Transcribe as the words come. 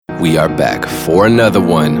We are back for another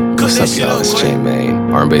one. What's up, y'all? It's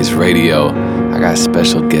Maine, RnBass Radio. I got a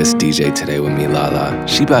special guest DJ today with me, Lala.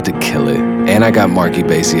 She about to kill it. And I got Marky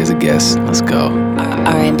Bassy as a guest. Let's go.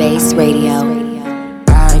 RnBass Radio.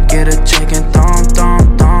 I get a check and thump,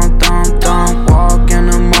 thump, thump, thump, thump. Walk in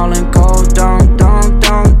the mall and go dump, dump,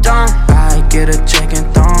 dump, dump. I get a check and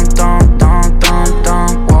thump, thump, thump, thump,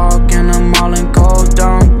 thump. Walk in the mall and go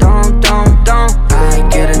dump, dump, dump, dump. I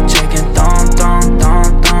get a check and thump, thump,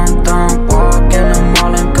 thump, thump, thump. Walk in the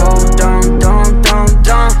mall and go dump, dump, dump,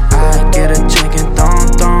 dump. I get a check and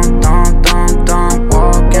thump, thump, thump, thump, thump.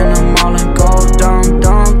 Walk in the mall and go dump,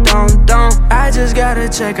 dump, dump, dump. I just got a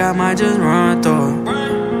check, I might just run through it.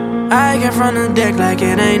 I get from the deck like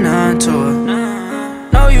it ain't none to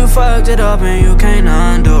it. Know you fucked it up and you can't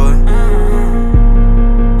undo it.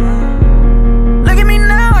 Look at me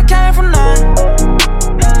now, I came from nothing.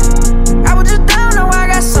 I was just down, now I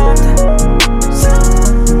got something.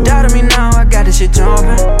 Doubted me now, I got this shit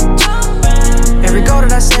jumping. Every goal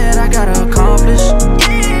that I said I gotta accomplish.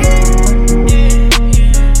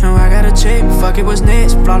 Now I gotta check, fuck it, what's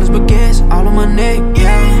next? Flawless baguettes, all on my neck,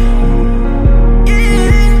 yeah.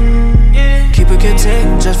 Keep a good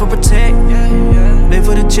tech, just for protect. Live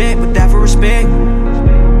for the check, but that for respect.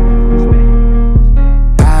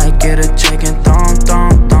 I get a check and thump,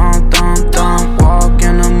 thump, thump, thump, thump. Walk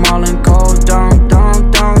in the mall and go dump,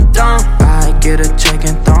 dump, dump, dump. I get a check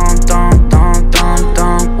and thump, thump, thump, thump,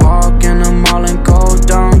 thump. Walk in the mall and go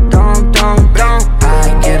dump, dump, dump, dump.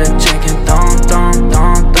 I get a check and thump, thump,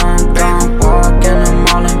 thump, thump, thump. Walk in the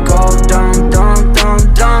mall and go dump, dump,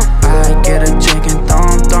 dump, dump. I get a check and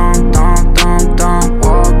thump, thump, thump, thump, thump.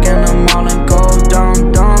 Walk in the mall and go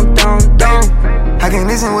dump, dump, dump, dump. I can't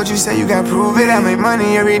listen what you say, you gotta prove it. I make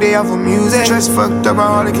money every day off of music. Stress fucked up, I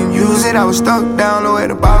hardly can use it. I was stuck down low at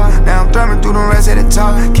the bottom. Now I'm thumbing through the rest of the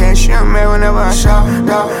top. Cashier man whenever I shop.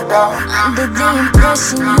 Under the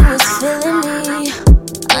impression you was feeling me.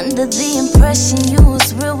 Under the impression you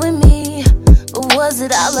was real with me. But was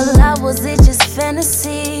it all a lie, was it just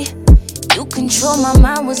fantasy? You control my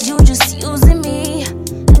mind, was you just using me? I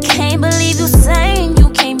can't believe you saying you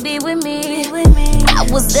can't be with me. I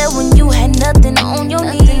was there when you had nothing on your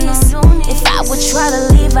knees. If I would try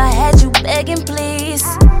to leave, I had you begging, please.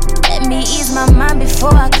 Let me ease my mind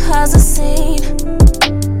before I cause a scene.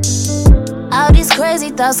 All these crazy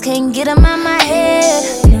thoughts can't get them out my head.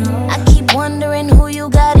 I keep wondering who you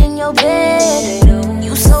got in your bed.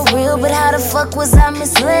 You so real, but how the fuck was I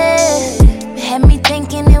misled? Had me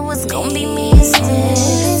thinking it was gonna be me instead.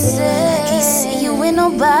 I can't see you with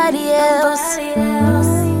nobody else.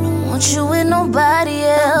 Want you with nobody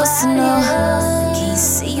else, no. Can't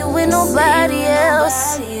see you with nobody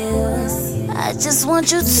else. I just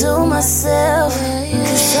want you to myself.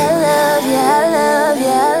 Cause I love you, I love you, I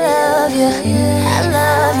love you. I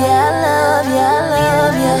love you, I love you, I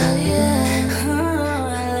love you.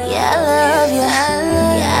 Yeah, I love you,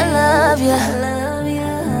 yeah, I love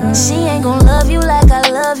you. She ain't gon' love you like I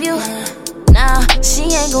love you. Nah, she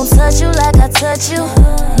ain't gon' touch you like I touch you.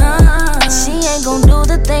 Nah, she ain't gon' do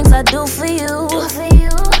the things I do for you.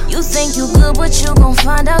 You think you good, but you gon'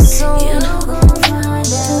 find out soon.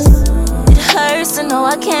 It hurts to know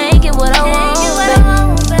I can't get what I want,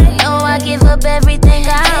 baby. Know I give up everything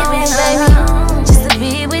I own, baby, just to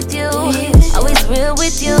be with you, always real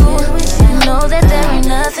with you. Know that there ain't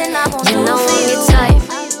nothing I won't do for you. Tight,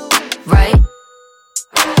 right?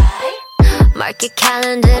 Mark your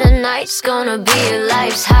calendar, tonight's gonna be your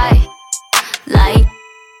life's high. Light,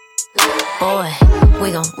 boy,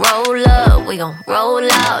 we gon' roll up, we gon'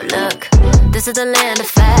 roll out. Look, this is the land of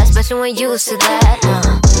fast, bet you ain't used to that.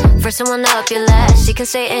 First someone up your last, she can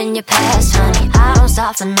stay in your past, honey. I don't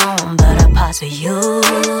stop for no one, but I pause for you.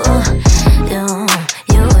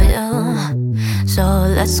 So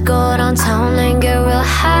let's go downtown and get real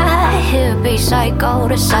high. Here be psycho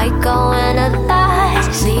to psycho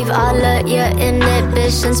analyze. Leave all of your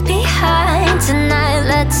inhibitions behind. Tonight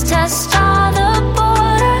let's test all the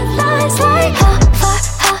borderlines. Like how far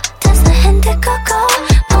does the indigo go?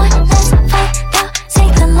 Boy, let's find out,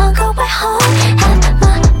 take the longer way home. Have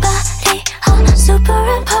my body all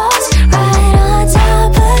superimposed right on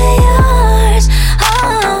top of yours.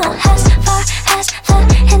 Oh, as far as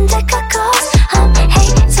the indigo goes, I'm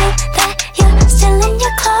hating that you're still in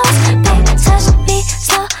your clothes. Babe, touch me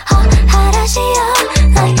slow, how does she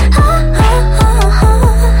like,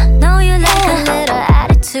 know you like a little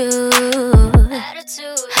attitude,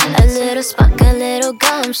 a little spunk, a little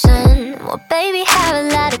gumption. Well, baby, have a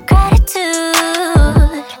lot of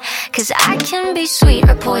gratitude, cause I can be sweet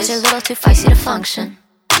or poison, a little too feisty to function.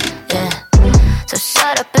 Yeah, so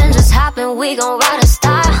shut up and just hop in, we gon' ride in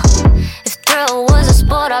style. If drill was a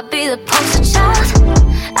sport, I'd be the poster child.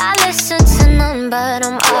 I listen to none, but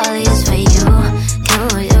I'm all ears for you,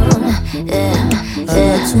 yeah.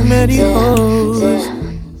 Too many hoes.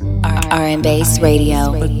 RnBass Radio.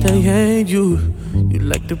 But they ain't you. You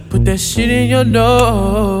like to put that shit in your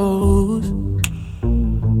nose.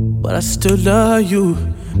 But I still love you.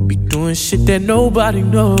 Be doing shit that nobody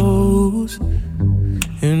knows.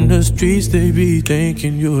 In the streets they be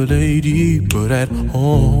thinking you're a lady, but at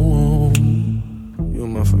home you a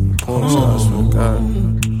motherfucking porn star, I swear to God.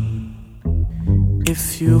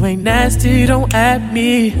 If you ain't nasty, don't at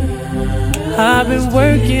me. I've been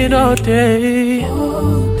working all day.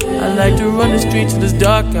 I like to run the streets till it's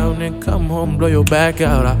dark out and then come home, blow your back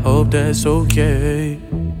out. I hope that's okay.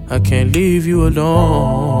 I can't leave you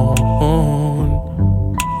alone.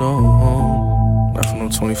 No, not for no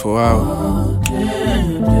 24 hours.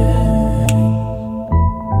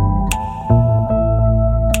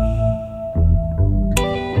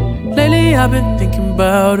 Lately I've been thinking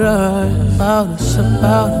about us,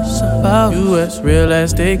 about you as real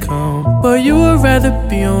as they come. But you would rather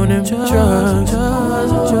be on them drugs.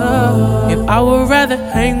 And I would rather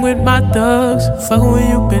hang with my thugs. Fuckin' when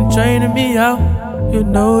you been draining me out. You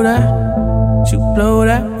know that, you blow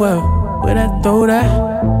that well, where that throw that.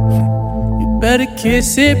 You better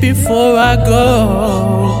kiss it before I go.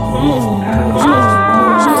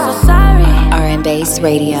 I'm so sorry. RnBass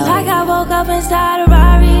Radio. Like I woke up inside a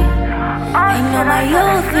Rari. Ain't know my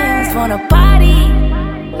little things wanna body.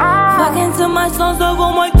 Fucking to my songs of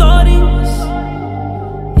all my 30s.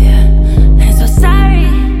 Yeah, I'm so sorry.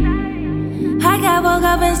 I got woke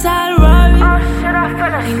up inside a Rari.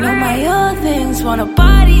 Ain't know my little things wanna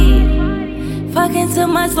body. Fucking to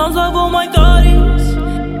my songs of all my 30s.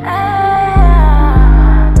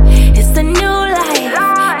 It's the new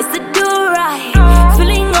life, it's the do right.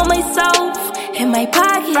 Feeling on myself in my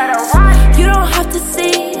pockets. You don't have to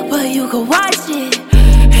see, but you can watch it.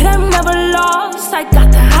 And I'm never lost, I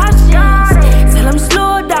got the options. Tell them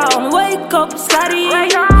slow down, wake up, study.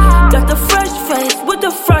 Got the fresh face with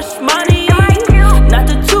the fresh money. Not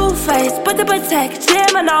the two-face, but the protect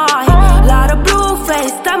Gemini. Lot of blue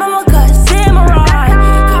face, diamond one cut, samurai.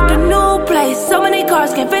 Got the new place, so many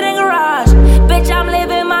cars can't fit in garage. Bitch, I'm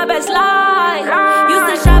living my best life. Used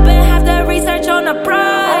to shop and have to research on the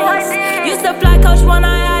price. Used to fly coach when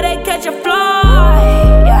I had to catch a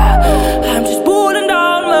flight. Yeah, I'm just pulling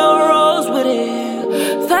down Melrose with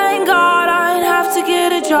it. Thank God I ain't have to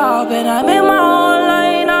get a job. And I'm in my own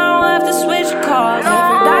lane, I don't have to switch cars.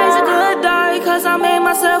 Every day's a good day, cause I made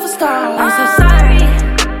myself a star. I'm so sorry,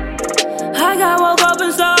 I got woke up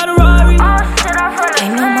inside a Rari.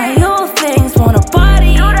 Ain't know my little things wanna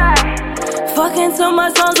body. Fucking to my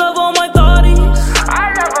songs of all my 30s.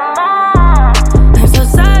 I'm so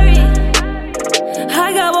sorry,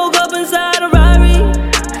 I got woke up inside a Rari.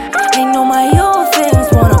 Ain't know my little things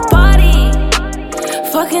wanna body.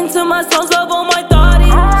 Fucking to my songs of all my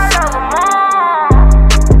 30s.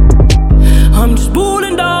 I'm just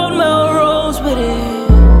pulling down Melrose with it.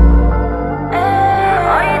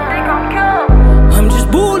 I'm just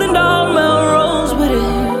pulling down Melrose with it.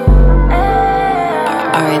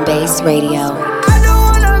 RnBass Radio. I don't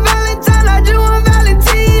want a Valentine, I just want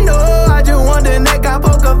Valentino. I just want the neck, I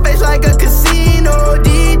poker face like a casino.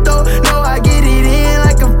 Dito, no, I get it in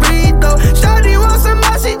like a free throw. Shorty wants some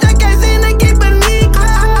more, she just can't seem to keep it neat.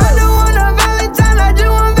 I don't want a Valentine, I just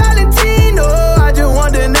want Valentino. I just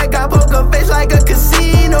want the neck, I poker face like a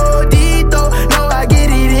casino. Dito, no, I get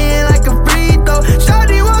it in like a free throw.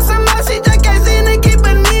 Shorty wants some more, she just can't seem to keep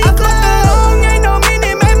it neat. I fucked along, ain't no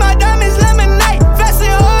meaning, made my diamonds lemonade.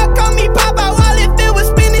 Flexing hard, call me Papa while it filled with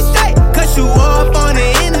spinach shake. Cut you off on the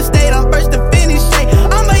interstate, I'm first to finish shake.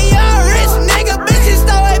 I'm a young rich nigga, bitches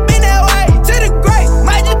so it been that way. To the great,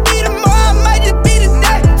 might just be tomorrow, might just be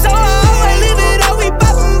today. So I always live it up, we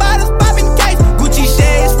poppin' bottles, poppin' case. Gucci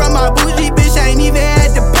shades from my bougie bitch, I ain't even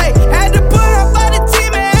had to pay. Had to put up for the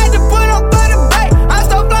team and had to put on for the bay. I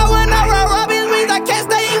so fly when I run Robins, means I can't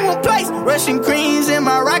stay in one place. Russian creams in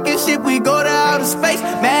my rocket ship, we go to outer space.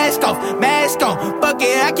 Mask off, mask on, fuck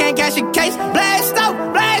it, I can't catch a case. Blast out,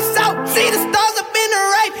 see the stars up in the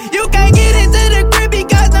rape. You can't get into the crib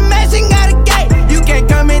because the mansion got a gate. You can't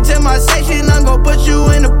come into my section, I'm gon' put you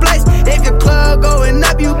in a place. If your club going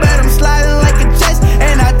up, you bet I'm sliding like a chest.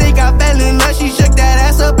 And I think I fell in love, she shook that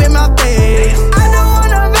ass up in my face. I don't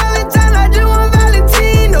want a Valentine, I just want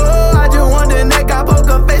Valentino. I just want the neck, I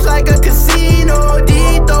poker face like a casino.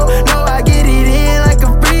 Dito, no, I get it in like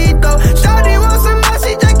a free throw. Shorty wants some more,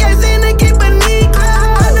 she just can't seem to keep it neat.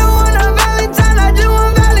 I don't want a Valentine, I just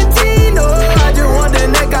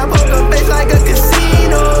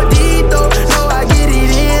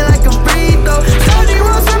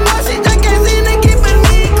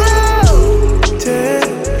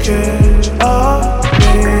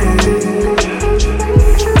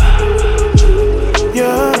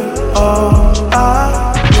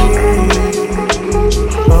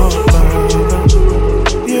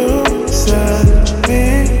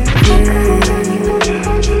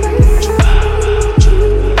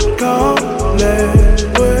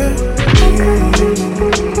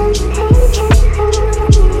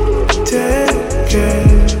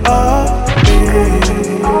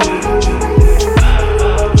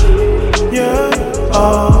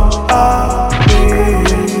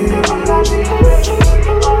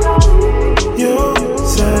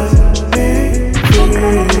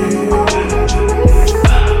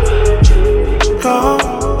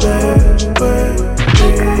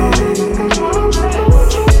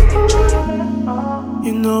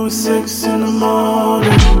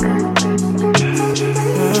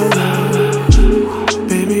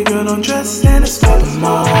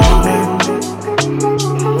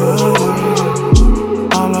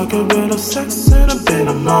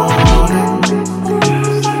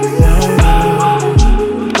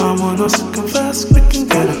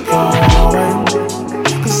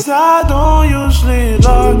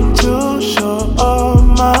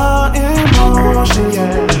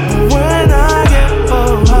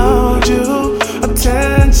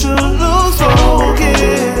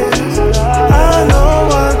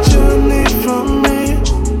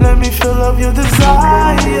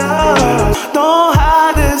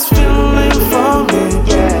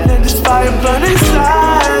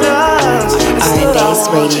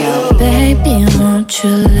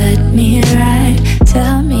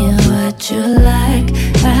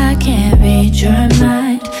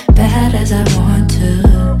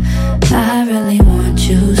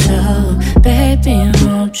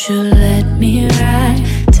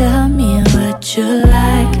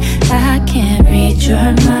can't read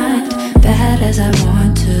your mind, bad as I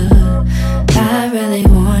want to. I really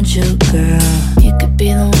want you, girl. You could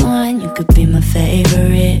be the one, you could be my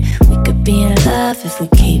favorite. We could be in love if we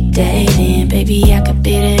keep dating. Baby, I could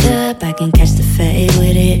beat it up, I can catch the fade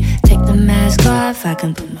with it. Take the mask off, I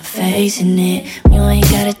can put my face in it. You ain't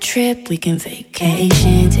got a trip, we can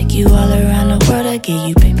vacation. Take you all around the world, I'll get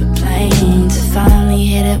you paper planes. If I only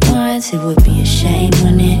hit it once, it would be a shame,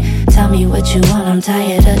 wouldn't it? Tell me what you want, I'm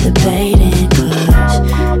tired of debating.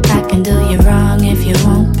 Cause I can do you wrong if you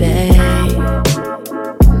won't, babe.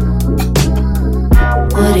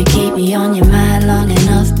 Would it keep me on your mind long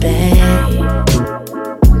enough, babe?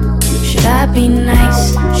 Should I be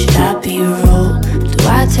nice? Should I be rude? Do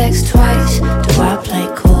I text twice? Do I play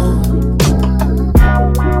cool?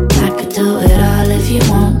 I could do it all if you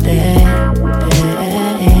want, babe.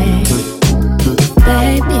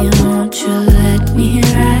 Baby, won't you let me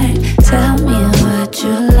ride? Tell me what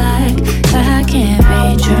you like. I can't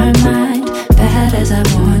read your mind, bad as I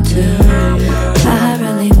want to. I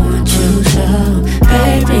really want you so.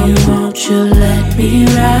 Baby, won't you let me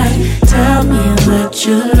ride? Tell me what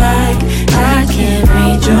you like. I can't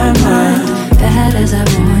read your mind, bad as I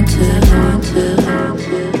want to.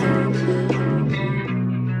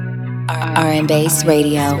 RnBass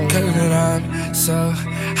Radio. Cause I'm so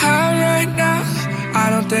high right now, I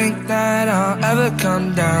don't think that I'll ever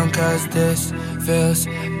come down. Cause this feels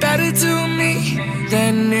better to me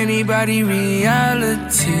than anybody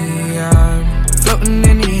reality. I'm floating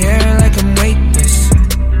in the air like I'm weightless,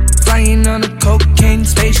 flying on a cocaine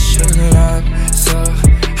spaceship. I'm so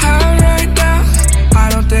high right now, I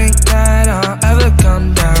don't think that I'll ever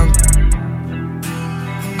come down.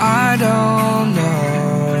 I don't know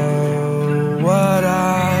what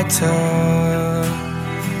I took,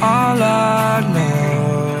 all I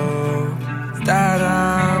know is that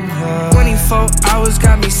I'm hooked. 24 hours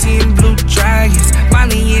got me seeing blue dragons.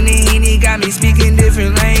 Molly in the Henny got me speaking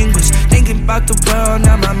different language. Thinking about the world,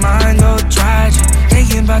 now my mind go tragic.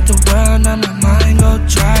 Thinking about the world, now my mind go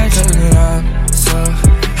tragic. Cause I'm so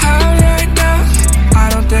high right now, I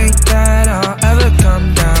don't think that I'll ever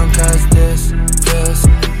come down. Cause this feels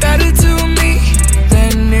better to me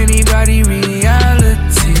than anybody reality.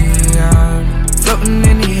 I'm floating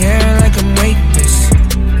in the air like I'm weightless,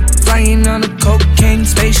 flying on a cocaine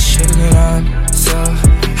spaceship. I'm so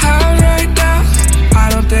high right now, I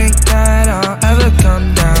don't think that I'll ever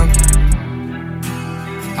come down.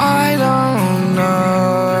 I don't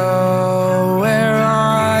know where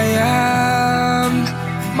I am.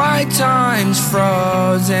 My time's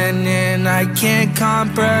frozen and I can't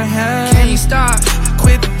comprehend. Can't stop,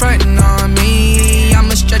 quit fronting on me.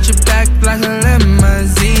 I'ma stretch it back like a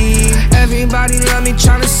limousine. Everybody love me,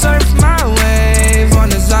 tryna surf my wave. On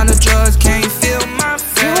the drugs, can't feel my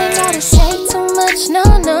face. You ain't gotta say too much, no,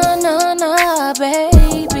 no, no, no,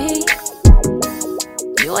 baby.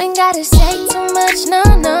 You ain't gotta say too much, no,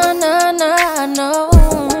 no, no, no, no.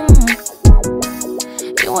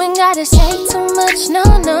 You ain't gotta say too much, no,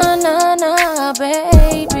 no, no, no,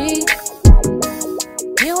 baby.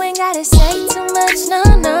 You ain't gotta say too much, no,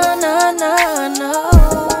 no, no, no, no.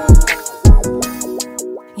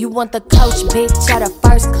 You want the coach, bitch, or the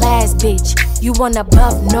first class, bitch. You want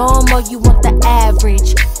above normal, you want the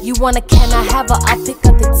average. You want a can I have her, I'll pick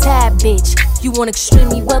up the tab, bitch. You want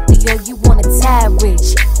extremely wealthy or you want a tad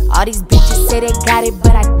rich. All these bitches say they got it,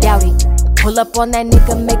 but I doubt it. Pull up on that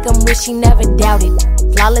nigga, make him wish he never doubted.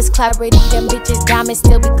 Flawless clarity, them bitches diamonds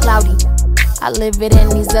still be cloudy. I live it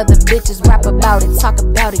and these other bitches rap about it, talk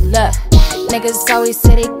about it, look. Niggas always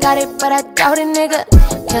say they got it, but I doubt it, nigga.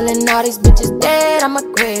 Killing all these bitches dead, I'm a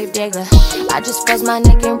grave digger. I just froze my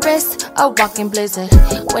neck and wrist, a walking blizzard.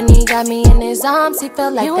 When he got me in his arms, he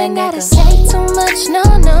felt like that nigga. You ain't gotta say too much, no,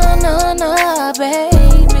 no, no, no,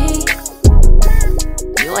 baby.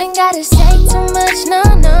 You ain't gotta say too much, no,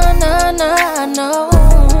 no, no, no, no.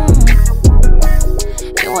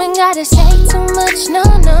 You ain't gotta say too much, no,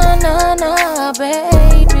 no, no, no,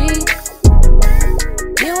 baby.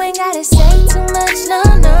 You ain't gotta say too much, no,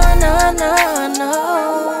 no, no, no, no.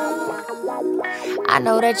 I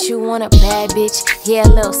know that you want a bad bitch, yeah, a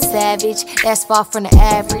little savage. That's far from the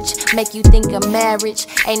average, make you think of marriage.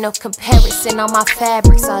 Ain't no comparison, all my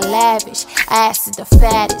fabrics are lavish. Ass is the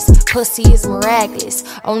fattest, pussy is miraculous.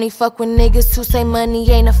 Only fuck with niggas who say money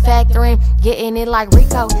ain't a factor in. Getting it like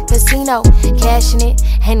Rico, casino, cashing it.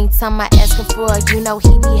 Anytime I ask him for it, you know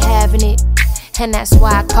he be having it. And that's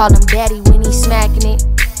why I call him daddy when he smacking it.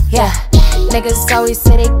 Yeah, niggas always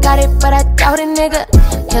say they got it, but I doubt it, nigga.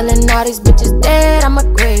 Killing all these bitches dead, I'm a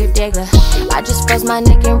grave digger. I just froze my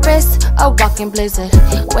neck and wrist, a walking blizzard.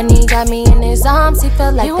 When he got me in his arms, he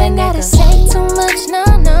felt like that nigga. You ain't gotta say too much, no,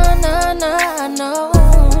 no, no, no,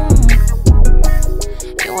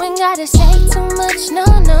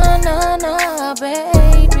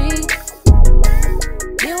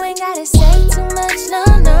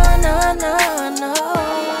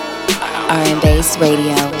 RnBass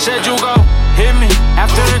Radio. Said you gon' hit me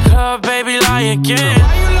after the club, baby, lie again.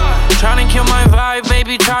 Tryna kill my vibe,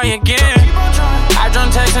 baby, try again. I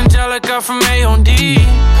drunk text Angelica from A.O.D.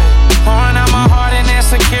 Pouring out my heart and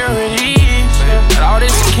insecurity. But all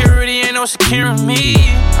this security ain't no securing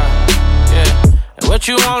me. Yeah, and what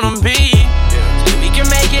you wanna be? So we can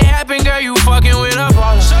make it happen, girl, you fucking with a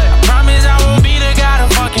baller. I promise I won't be the guy to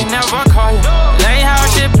fucking never call you. It ain't how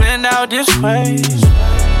shit planned out this way.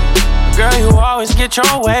 Girl, you always get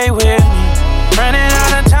your way with me. Running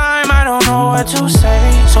out of time, I don't know what to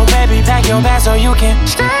say. So baby, pack your bag so you can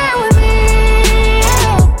stay with me.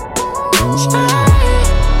 Yeah.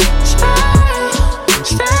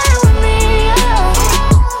 Stay with me. Yeah.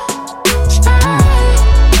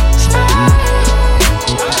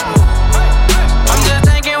 I'm just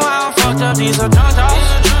thinking why I'm fucked up, these are drunk dogs.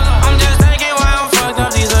 I'm just thinking why I'm fucked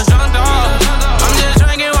up, these are drunk dogs. I'm just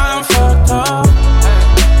drinking why I'm fucked up.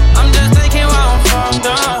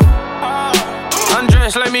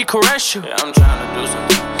 Undress, let me caress you. Yeah, I'm tryna do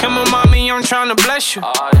something. Come on, mommy, I'm tryna bless you.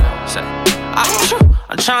 Oh, yeah. Say,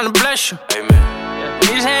 I'm tryna bless you. Amen.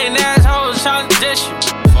 These hating assholes tryna dish you.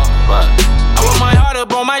 But I wear my heart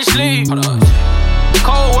up on my sleeve.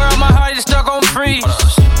 Cold world, my heart is stuck on freeze.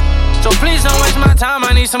 So please don't waste my time,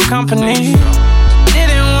 I need some company.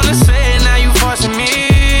 Didn't wanna say it, now you forcing me.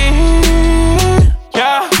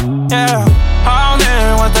 Yeah, yeah. Oh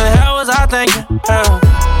man, what the hell was I thinking? Yeah.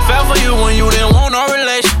 Fell for you when you didn't want no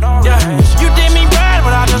relation. Yeah, you did me bad,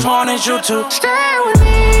 but I just wanted you to stay with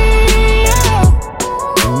me. Yeah.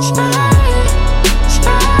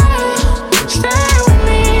 Stay with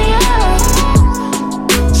me. Yeah.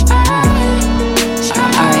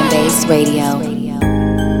 RnBass Radio.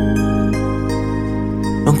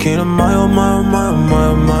 No quiero my, oh my, oh my, oh my,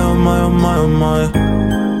 oh my, oh my, oh my, oh my.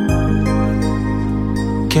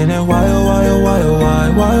 Can it why, oh why, oh why, oh why,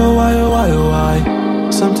 why, oh why, oh why, oh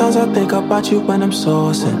why? Sometimes I think about you when I'm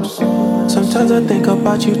saucing. Sometimes I think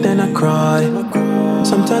about you, then I cry.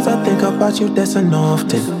 Sometimes I think about you, that's an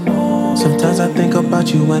often. Sometimes I think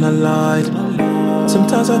about you when I lied.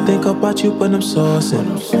 Sometimes I think about you when I'm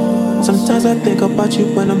saucing. Sometimes I think about you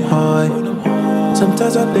when I'm high.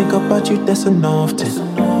 Sometimes I think about you, that's an often.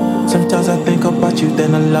 Sometimes I think about you,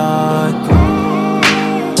 then I lie.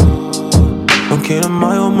 Okay, oh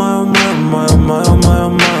my, oh my, oh my, oh my, oh my, oh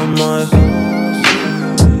my, oh my.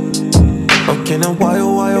 Okay, now why,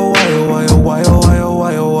 oh why, oh why, oh why, oh why, oh why, oh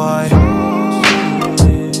why, oh why.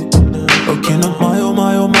 Okay, now my, oh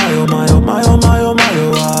my, oh my, oh my, oh my, oh my, oh my,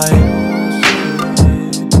 oh why.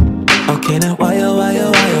 Okay, now why, oh why,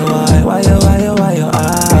 oh why, oh why, why, oh why, oh why, oh I.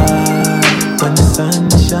 When the sun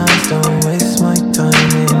shines, don't waste my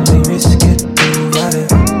time and we risk it to ride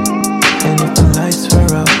it. And if the lights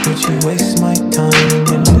were out, would you waste my time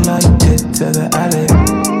and we light it to the alley?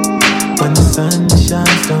 When the sun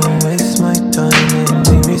shines, don't waste my time and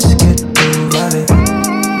we risk it to ride it.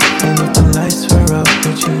 And if the lights were out,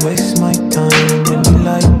 would you waste my time and we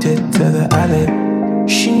light it to the alley?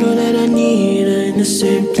 She know that I need her in the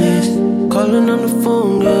same place. Calling on the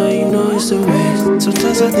phone, girl, you know it's a race.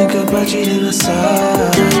 Sometimes I think about you, then I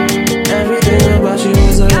sigh. Everything about you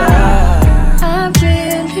is a lie. I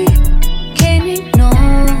really can't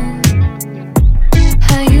ignore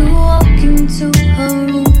how you walk into her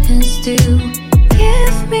room and still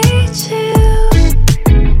give me chill.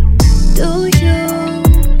 Do you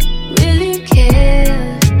really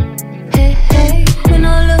care? Hey, hey, when I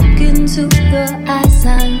look into your eyes,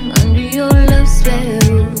 I'm under your love spell.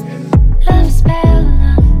 Love spell.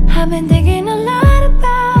 I've been thinking a lot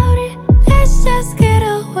about it. Let's just get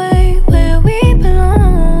away where we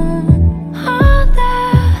belong. All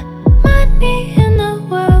that money in the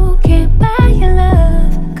world can't buy your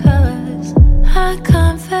love, 'cause our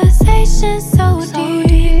conversation's so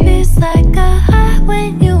deep. It's like a high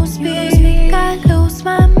when you speak. I lose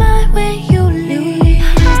my mind when you leave.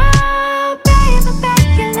 Oh, baby,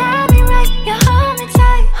 baby, you love me right. You hold me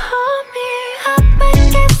tight, hold me up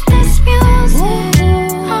against this music.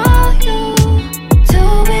 Oh, you do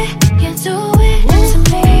it, you do it to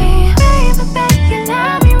me. Baby, baby, you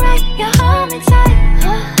love me right. You hold me tight,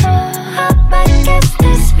 up against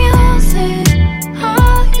this music.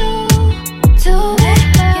 Oh, you do it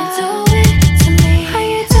to me. How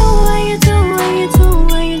you do, how you do,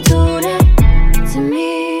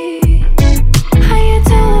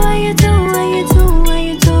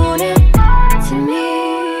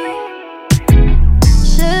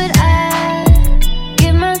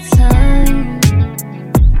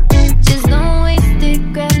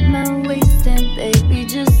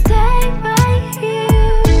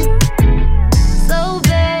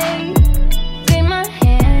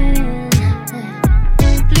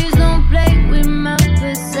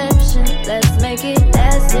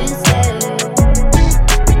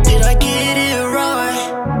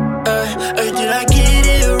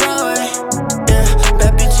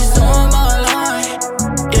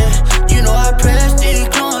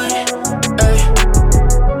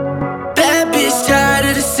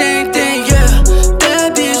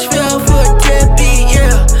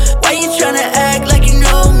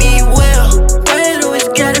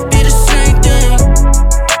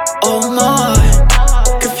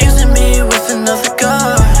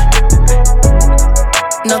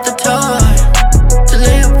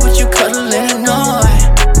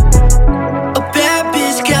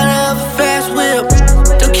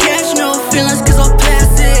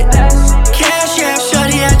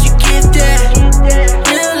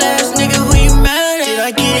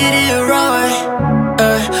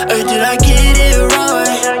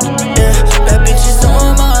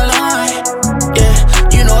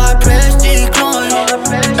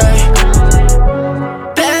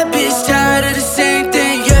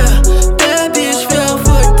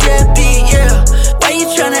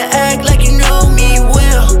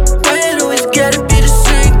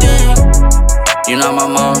 not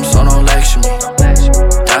my mom, so don't lecture me.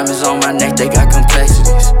 Diamonds on my neck, they got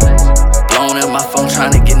complexities. Blowing up my phone,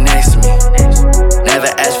 trying to get next to me. Never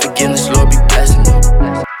ask forgiveness, Lord be blessing me.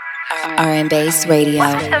 RnBass Radio.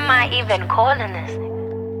 What am I even calling this?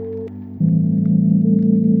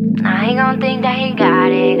 Now he gon' think that he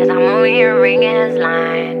got it, cause I'm over here ringing his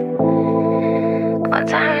line. What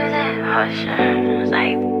time is it? Oh shit, it's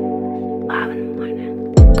like 5 in the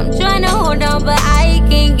morning. I'm trying to hold on, but I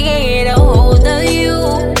can't get a hold of you.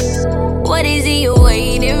 What is it you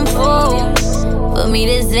waiting for? For me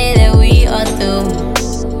to say that we are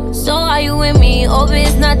through. So are you with me? Hope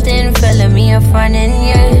it's nothing. Feeling me in front and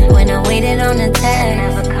yeah. When I waited on the text,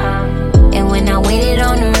 never come. And when I waited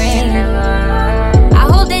on the ring, I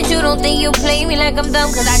hope that you don't think you play me like I'm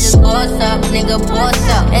dumb, cause I just boss up, nigga, boss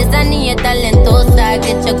up. Esa niña talentosa,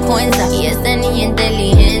 get your coins up. Y esa niña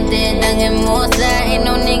inteligente, tan hermosa. Ain't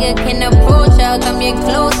no nigga can approach her, come here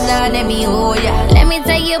closer, let me hold ya. Let me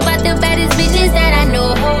tell you about the baddest bitches that I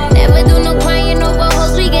know. Never do no crying over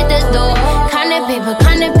hoes, we get the dough. Kind of paper,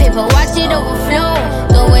 watch it overflow.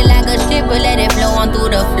 Throw it like a stripper, let it flow on through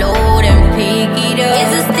the flow, then pick it up.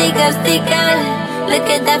 It's a sticker. Look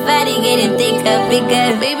at that fatty getting thicker,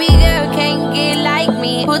 bigger. Baby girl can't get like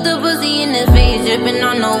me. Put the pussy in his face, dripping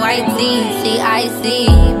on the white tee. C-I-C,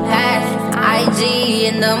 past IG,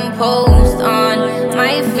 and them posts on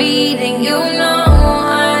my feed. And you know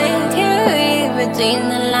I can read between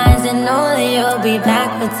the lines and know that you'll be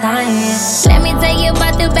back for time. Let me tell you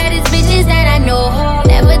about the baddest bitches that I know.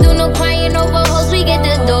 Never do no crying over hoes, we get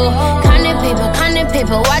the dough. Kind of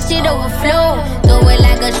paper, watch it overflow. Throw it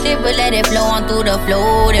like a stripper, let it flow on through the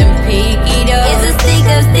flow, then pick it up. It's a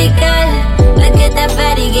sticker. Look at that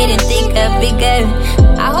fatty getting thicker, bigger.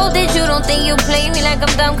 I hope that you don't think you play me like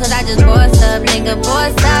I'm dumb, cause I just boss up, nigga,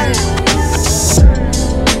 boss up.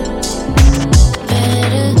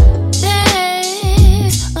 Better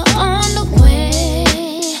days are on the way.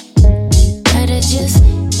 Better just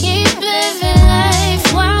keep living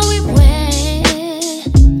life while we wait.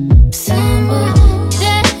 Summer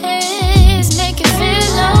days make it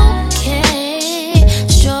feel okay.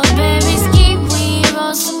 Strawberries keep we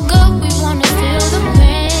roll some good, we wanna feel the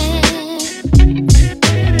rain.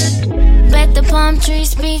 Let the palm trees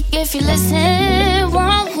speak if you listen.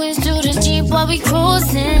 Warm winds through the Jeep while we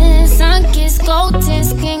cruising. Sun-kissed gold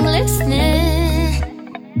tints, king listening.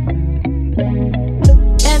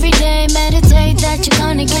 Every day meditate that you're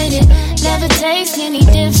gonna get it. Levitate, skinny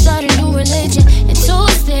dip, start a new religion. And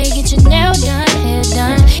Tuesday, get your nail done, hair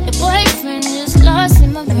done. Your boyfriend just lost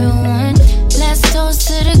in my real one. Let's toast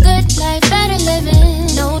to the good life, better living.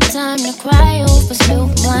 No time to cry over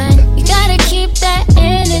spilled wine. You gotta keep that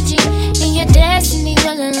energy, and your destiny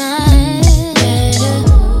will align. Better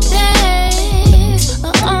days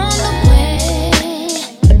are on the way.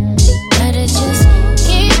 Better just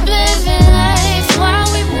keep living life while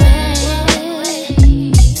we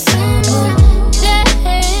wait. Summer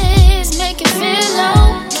days make it feel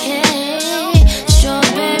okay.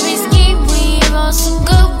 Strawberries keep we roll some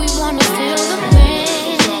good, we wanna feel the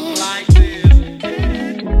rain.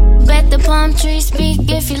 Bet the palm trees speak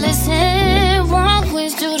if you listen. Warm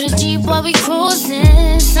winds through the Jeep while we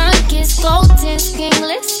cruising. Sun-kissed gold tints, king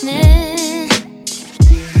listening.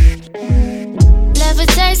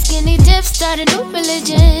 Levitate, skinny dip, start a new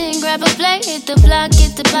religion. Grab a plate, hit the block,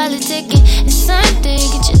 get the politicking. It's Sunday,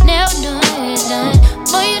 get your nail done, hair done.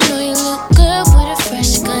 Boy, you know you look good with a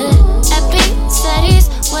fresh cut. Happy studies,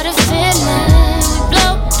 what a feeling. We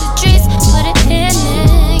blow the trees, put it in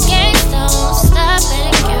it. Gangsta won't stop,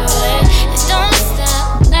 better get away. It don't stop,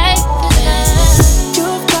 life is love. You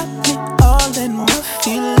got me all in my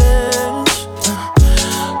feelings.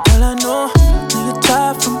 Girl, I know you're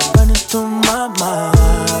tired from running through my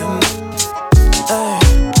mind. Ay.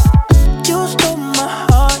 You stole my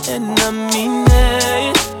heart and I mean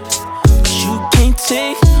it. 'Cause you can't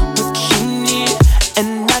take what you need and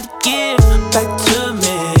not give back to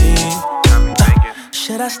me.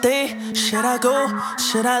 Should I stay? Should I go?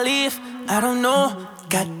 Should I leave? I don't know.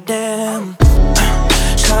 Goddamn.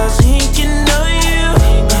 'Cause thinking of you,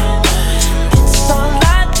 it's all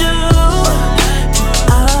I do.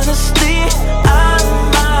 Honestly, I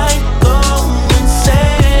might go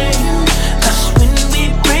insane. 'Cause when we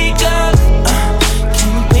break up,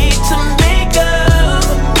 can't wait to make up.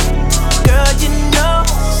 Girl, you know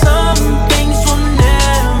some things will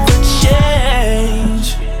never change.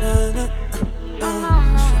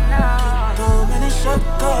 Too many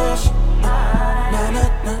circles.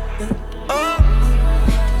 Oh.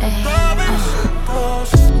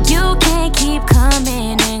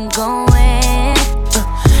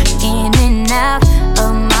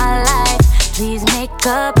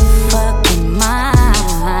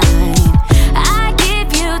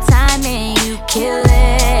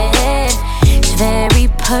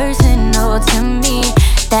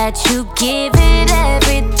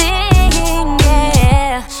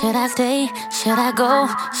 Should I go?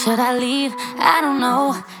 Should I leave? I don't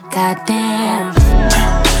know. Goddamn.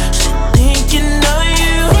 Thinking of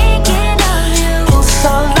you. It's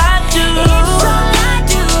all I do.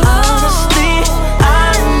 Honestly,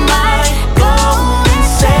 I might go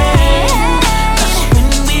insane. 'Cause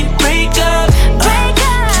when we break up, can't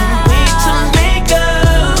wait to make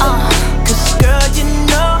up. 'Cause girl, you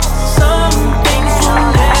know some things will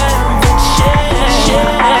never change.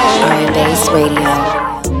 RnBass Radio.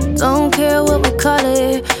 Don't care what we call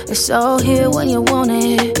it, it's all here when you want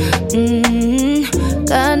it.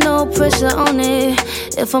 Got no pressure on it,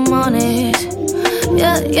 if I'm honest.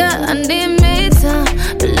 Yeah, I need me time,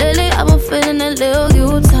 but lately I've been feeling a little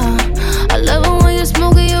U-time. I love it when you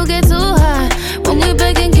smoke and you get too high. When we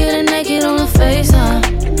back and getting naked on the FaceTime.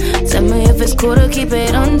 Tell me if it's cool to keep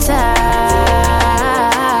it untied.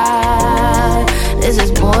 This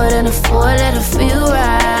is more than a four, let it feel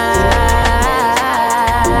right.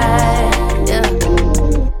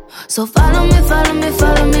 So follow me,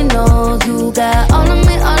 no. You got all of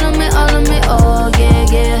me, oh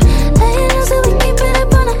yeah. Now you know so we keep it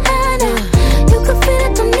up on the high now. You can feel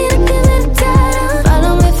it, don't need to give it a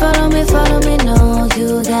title. Follow me, no. You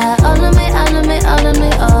got all of me,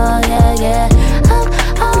 oh yeah. I'm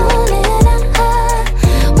on it,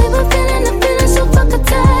 we been feeling the feeling so fucking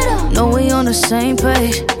tight. Know we on the same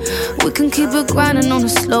page. We can keep it grinding on a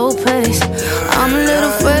slow pace. I'm a little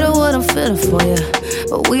afraid of what I'm feeling for you,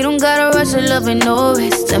 but we don't gotta rush it, love ain't no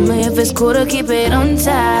race. Tell me if it's cool to keep it untied.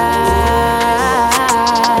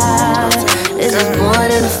 This is more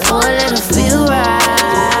than a four, let it feel right.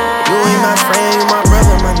 You ain't my friend, you my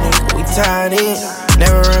brother, my nigga, we tied in.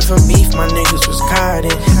 Never ran from beef, my niggas was caught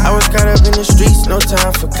in. I was caught up in the streets, no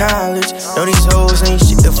time for college. Know these hoes ain't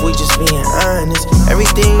shit if we just being honest.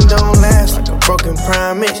 Everything don't last like a broken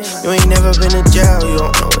promise. You ain't never been to jail, you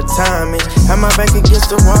don't know what time is. Had my back against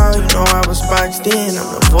the wall, you know I was boxed in.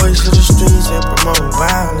 I'm the voice of the streets and promote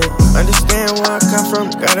violence. Understand where I come from,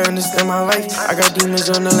 gotta understand my life. I got demons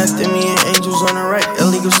on the left and me and angels on the right.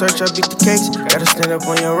 Illegal search, I beat the case, gotta stand up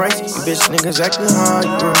on your rights. You bitch niggas acting hard,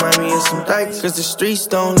 you remind me of some dykes. Cause the streets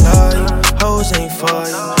don't love you, hoes ain't for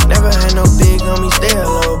you. Never had no big homies, they a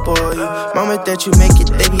low boy you. Moment that you make it,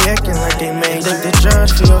 they be acting like they made it. The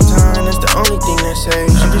judge for your time, that's the only thing that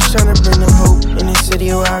saves. I'm just tryna bring the hope in the city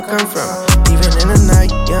where I come from. Even in the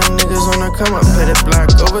night, young niggas on the come up. Put it block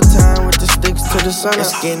over time with the sticks to the sun.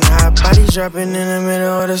 It's getting hot, bodies dropping in the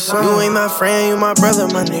middle of the sun. You ain't my friend, you my brother,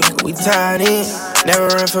 my nigga, we tied in. Never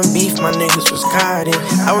ran from beef, my niggas was caught in.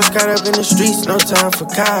 I was caught up in the streets, no time for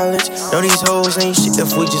college. Know these hoes ain't shit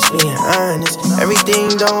if we just being honest.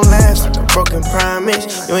 Everything don't last like a broken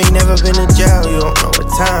promise. You ain't never been to jail, you don't know what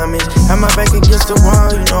time is. Had my back against the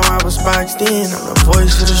wall, you know I was boxed in. I'm the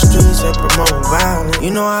voice of the streets and promote violence.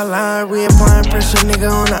 You know I lied, we applying pressure,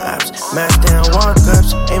 nigga on the ops. Mask down,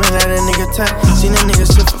 walk-ups, aiming at a nigga top. Seen a nigga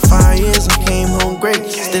sit for 5 years and came home great.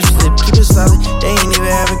 Stiff slip, keep it solid, they ain't even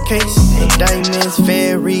have a case. Indictments,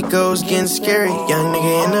 Fed Rico's getting scary. Young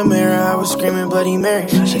nigga in the mirror, I was screaming Bloody Mary.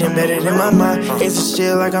 Shit embedded in my mind, it's a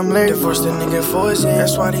shit like I'm Larry. Divorced the nigga for his head,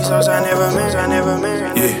 that's why these hoes I never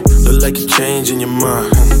married. Yeah, look like you change in your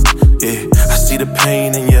mind. Yeah, I see the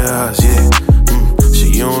pain in your eyes. Yeah,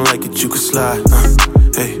 shit, you don't like it, you can slide.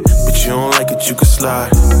 Hey, but you don't like it, you can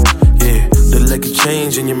slide. Yeah, look like you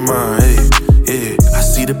change in your mind. Hey, yeah, I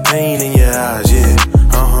see the pain in your eyes. Yeah,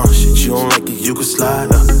 shit, you don't like it, you can slide.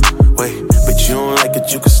 Wait, but you don't like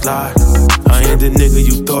it, you can slide. I ain't the nigga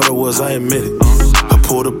you thought I was, I admit it. I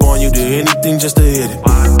pulled up on you, did anything just to hit it.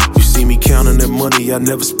 You see me counting that money, I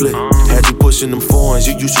never split. Had you pushing them foreigns,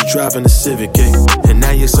 you used to drive in the Civic, eh? And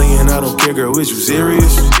now you're saying I don't care, girl, is you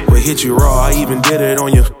serious? Well, hit you raw, I even did it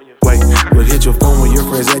on you. Wait, but hit your phone when your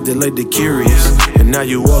friends acted like they're curious. And now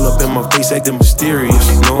you all up in my face acting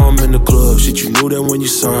mysterious. Know I'm in the club, shit, you knew that when you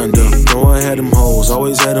signed up. Know I had them hoes,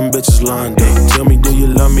 always had them bitches lined up. Tell me, do you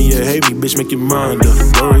love me or hate me, bitch, make your mind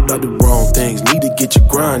up. Worry about the wrong things, need to get your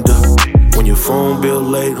grind up. When your phone bill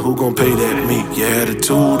late, who gon' pay that me? Your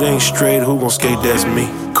attitude ain't straight, who gon' skate, that's me.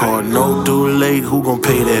 Car no due late, who gon'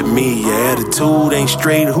 pay that me? Your attitude ain't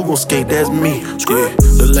straight, who gon' skate, that's me. Yeah,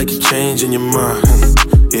 look like you change in your mind.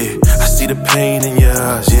 Yeah, I see the pain in your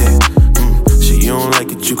eyes, yeah. Shit, you don't like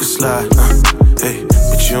it, you can slide. Hey,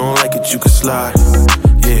 but you don't like it, you can slide.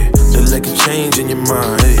 Yeah, look like a change in your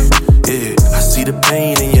mind, hey. Yeah, I see the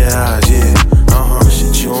pain in your eyes, yeah.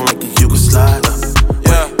 Shit, you don't like it, you can slide.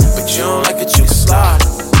 Yeah, but you don't like it, you can slide.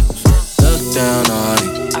 Look down on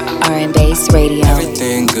it. RnBass Radio.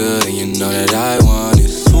 Everything good and you know that I want it.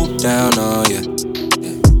 Swoop down on you.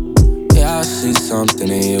 Yeah, I see something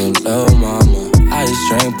in you, little mama. I just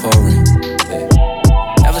drink pouring. Yeah.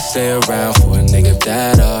 Never stay around for a nigga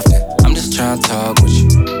that often. I'm just tryna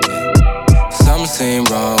Something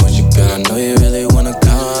wrong with you, girl. I know you really wanna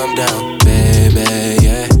calm down, baby,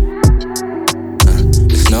 yeah.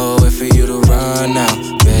 There's nowhere for you to run now,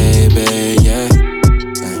 baby, yeah.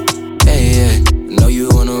 Hey, yeah. I know you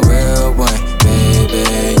want a real one, baby,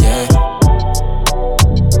 yeah.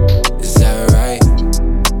 Is that right?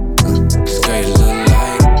 It's great to look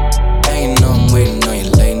like. Ain't no I'm waiting on you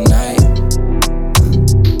late night.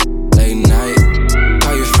 Late night.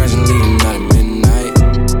 All your friends and leaving out at midnight.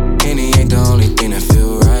 Henny ain't the only thing that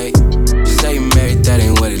feel right. You say you married, that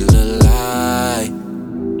ain't what it look like.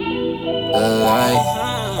 Look like.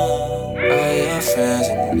 All your friends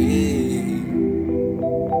and leave.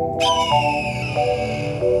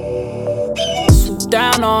 Swoop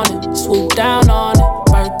down on it, swoop down on it.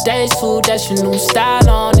 Birthday suit, that's your new style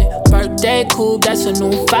on it. Birthday coupe, that's a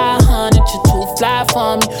new 500. You're too fly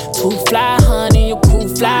for me, too fly, honey. You're cool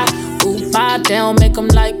fly. Ooh, my damn, make them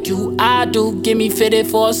like you. I do. Get me fitted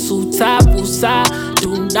for a suit top. Woosah.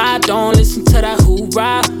 Do not, don't listen to that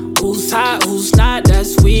hoorah. Who's hot, who's not,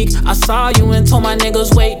 that's weak. I saw you and told my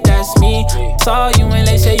niggas, wait, that's me. Saw you and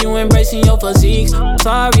they say you embracing your physique.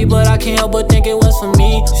 Sorry, but I can't help but think it was for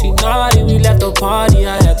me. She naughty, we left the party,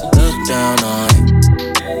 I had to look down on it.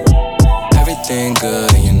 Everything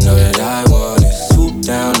good, and you know that I want it. Swoop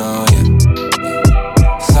down on you.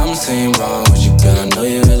 Something wrong with you, girl. I know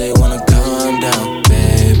you really wanna calm down,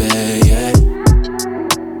 baby, yeah.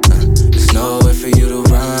 There's nowhere for you to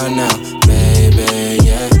run now, baby,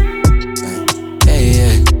 yeah. Hey,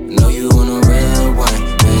 yeah. I know you want a real one,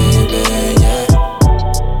 baby, yeah.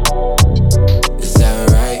 Is that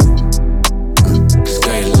right? It's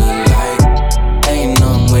great to look like. Ain't no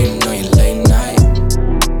I'm waiting on you late night.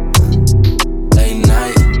 Late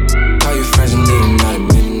night. All your friends and leaving out at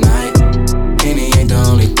midnight. Henny ain't the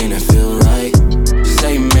only thing that feel right. You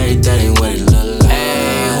say you married, that ain't what it look like.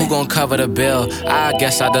 Hey, who gon' cover the bill? I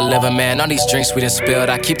guess I deliver, man. All these drinks we done spilled,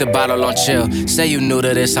 I keep the bottle on chill. Say you new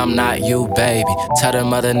to this, I'm not you, baby. Tell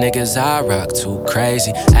them other niggas I rock too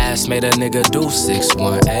crazy. Ass made a nigga do 6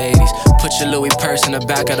 180s. Put your Louis purse in the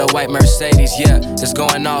back of the white Mercedes, yeah. It's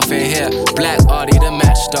going off in here. Black Audi to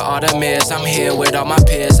match the Artemis. I'm here with all my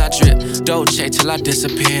peers. I drip Dolce till I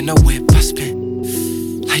disappear in the whip I spin.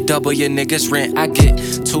 Like double your niggas rent, I get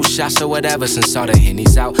 2 shots or whatever since all the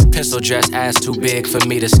Henny's out. Pencil dress ass too big for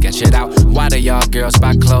me to sketch it out. Why do y'all girls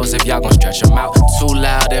buy clothes if y'all gon' stretch them out? Too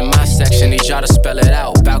loud in my section, need y'all to spell it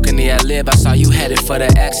out. Balcony at Lib, I saw you headed for the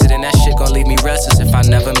exit, and that shit gon' leave me restless if I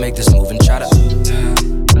never make this move and try to.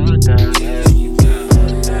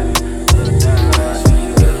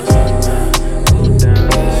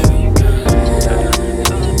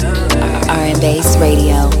 RnBass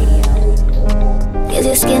Radio. Cause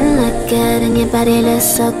your skin look good and your body looks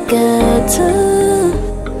so good too.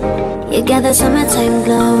 You got the summertime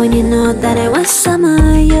glow and you know that it was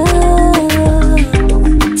summer, you.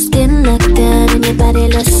 Skin look good and your body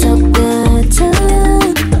looks so good too.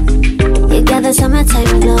 You got the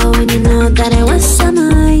summertime glow and you know that it was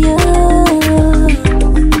summer, you.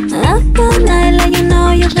 Up all night like you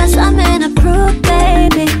know you got something to prove,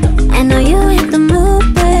 baby. I know you hit the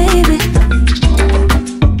move, baby.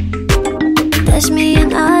 Touch me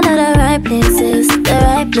in all of the right places,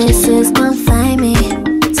 gon' find me.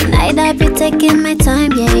 Tonight I be taking my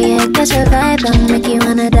time, yeah, yeah. Cause your vibe don't make you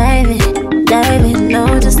wanna dive in.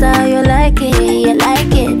 Know just how you like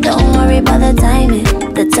it. Don't worry about the timing.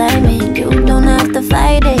 You don't have to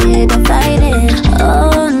fight it.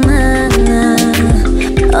 Oh, nah, nah.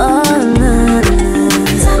 Oh, nah, nah.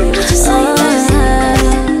 Tell me what you say,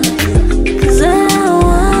 cause I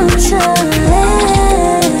want you.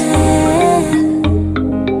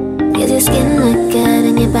 Your skin look good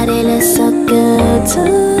and your body looks so good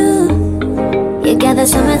too. You got the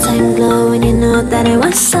summertime glow and you know that it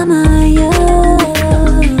was summer, yo.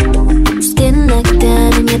 Skin look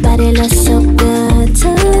good and your body looks so good too.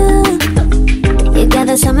 You got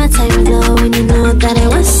the summertime glow and you know that it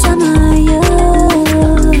was summer, yo.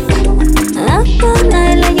 Up all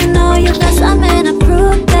night like you know you got something to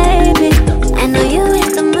prove, baby. I know you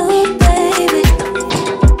hit the move, baby.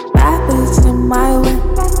 Rappers in my way,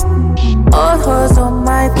 old hoes on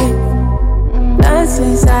my dick. Nuts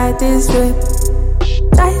inside this whip.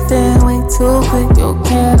 Life ain't way too quick. You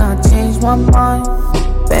cannot change my mind.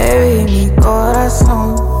 Bury me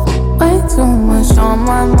corazón. Way too much on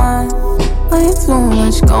my mind. Way too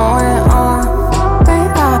much going on.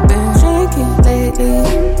 Babe, I've been drinking lately.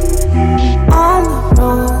 On the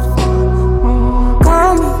road.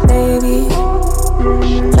 Call me baby.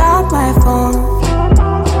 Drop my phone.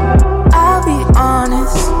 I'll be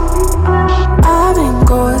honest, I've been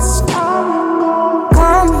ghost.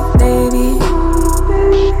 Call me baby.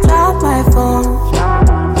 Drop my phone.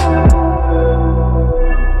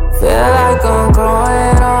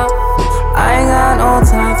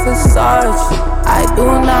 touch. I do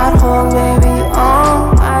not hold, baby,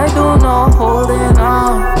 on. I do not holding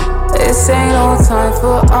on. This ain't no time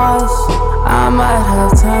for us. I might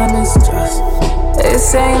have time and stress.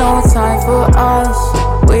 This ain't no time for us.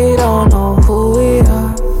 We don't know who we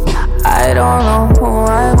are. I don't know who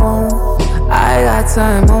I want. I got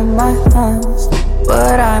time on my hands,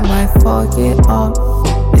 but I might fuck it up.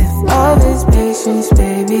 If love is patience,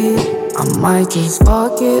 baby, I might just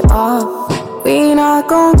fuck it up. We not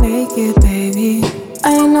gon' make it, baby.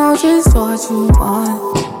 I know just what you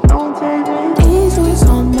want. These was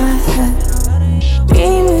on my head,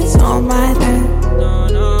 demons on my bed,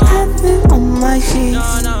 heaven on my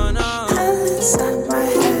sheets, hell inside my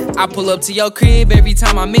head. I pull up to your crib every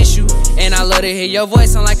time I miss you, and I love to hear your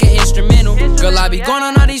voice sound like an instrumental. Girl, I be going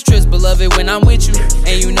on all these trips, but love it when I'm with you.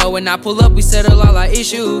 And you know when I pull up, we settle all our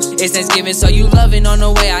issues. It's Thanksgiving, so you loving on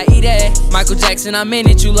the way I eat it. Michael Jackson, I'm in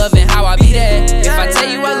it, you loving how I be there. If I tell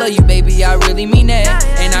you I love you, baby, I really mean that.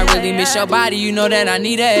 And I really miss your body, you know that I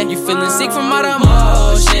need that. You feeling sick from all the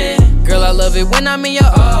emotion. Girl, I love it when I'm in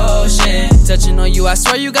your ocean. Touching on you, I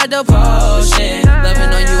swear you got the potion.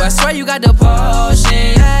 Loving on you, I swear you got the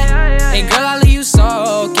potion. And girl, I leave you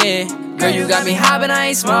soaking. Girl, you got me high, but I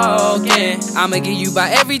ain't smoking. I'ma give you by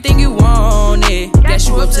everything you wanted. Dash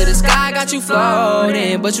you up to the sky, got you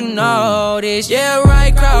floating. But you know this, yeah,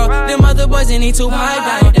 right crowd. Them other boys, they need to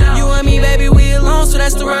pipe down. You and me, baby, we alone, so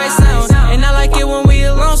that's the right sound. And I like it when we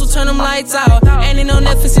alone, so turn them lights out. And ain't no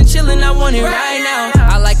Netflix and chillin', I want it right now.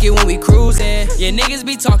 I like it when we cruising. Yeah, niggas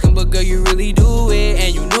be talking, but girl, you really do it.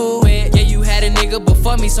 And you knew it. Yeah, you had a nigga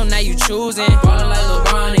before me, so now you choosing. Ballin' like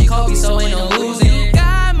LeBron and Kobe, so ain't no losing. You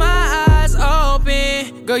got my eyes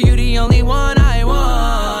open. Girl, you the only one I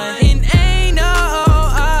want. And ain't no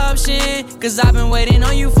option, cause I've been waiting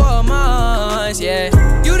on you for months, yeah.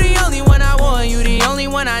 You the only one I want, you the only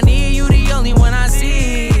one I need, you the only one I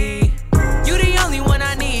see. You the only one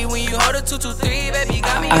I need when you hold a 223, baby, you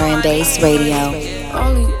got me RnBass Radio.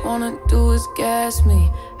 All he wanna do is gas me.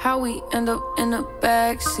 How we end up in the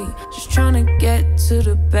backseat, just tryna get to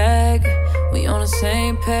the bag. We on the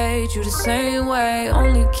same page, you the same way.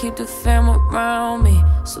 Only keep the fam around me,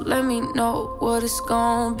 so let me know what it's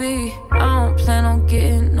gon' be. I don't plan on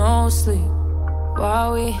getting no sleep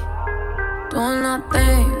while we doing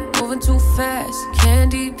nothing, moving too fast.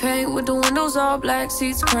 Candy paint with the windows all black,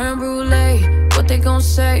 seats creme brulee. What they gon'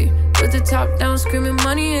 say? With the top down, screaming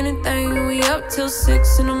money, anything. We up till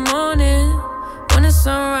 6 in the morning. When the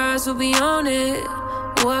sunrise, we'll be on it.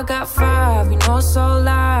 Oh, I got 5, you know it's so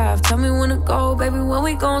live. Tell me when to go, baby, when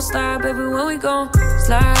we gon' slide. Baby, when we gon'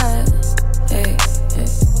 slide. Hey, hey.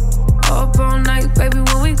 Up all night, baby,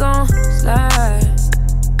 when we gon' slide.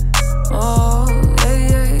 Oh, yeah,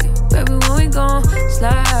 yeah. Baby, when we gon'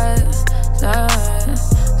 slide. Slide,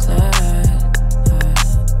 slide,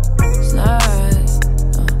 slide.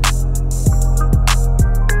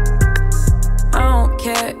 I don't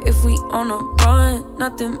care if we on a run.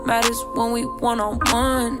 Nothing matters when we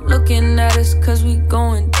one-on-one. Looking at us cause we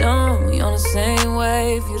going dumb. We on the same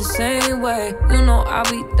wave, you the same way. You know I'll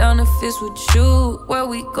be down if it's with you. Where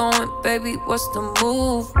we going, baby, what's the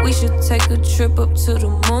move? We should take a trip up to the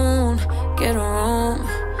moon. Get a room,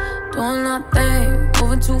 doing nothing,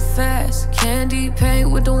 moving too fast. Candy paint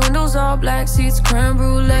with the windows all black, seats creme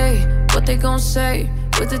brulee. What they gon' say?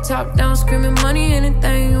 With the top down, screaming money,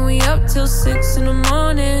 anything. We up till 6 in the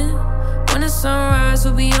morning. When the sunrise,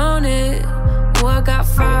 we'll be on it. Oh, I got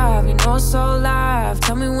 5, you know it's so live.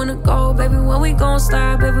 Tell me when to go, baby, when we gon'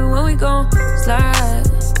 slide. Baby, when we gon' slide.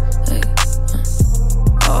 Hey,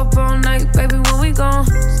 up all night, baby, when we gon'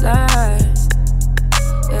 slide.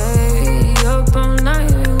 Hey, up all night,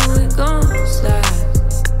 baby, when we gon' slide.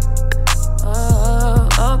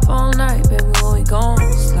 Up all night, baby, when we gon'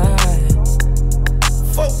 slide.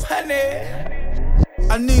 400.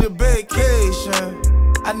 I need a vacation.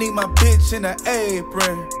 I need my bitch in an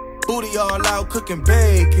apron. Booty all out cooking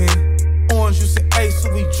bacon. Orange juice and ace,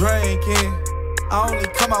 so we drinking. I only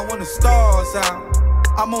come out when the stars out.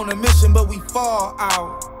 I'm on a mission, but we fall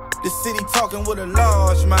out. The city talking with a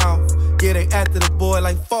large mouth. Yeah, they after the boy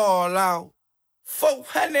like Fallout.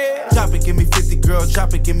 400. Drop it, give me 50, girl,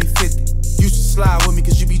 drop it, give me 50. You should slide with me,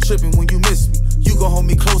 cause you be tripping when you miss me. You gon' hold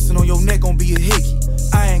me close and on your neck gon' be a hickey.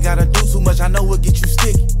 I ain't gotta do too much, I know what get you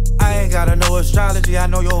sticky. I ain't gotta know astrology, I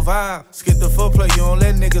know your vibe. Skip the foreplay, you don't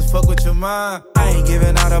let niggas fuck with your mind. I ain't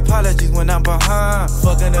giving out apologies when I'm behind.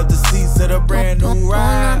 Fucking up the seats of the brand new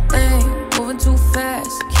ride. Moving too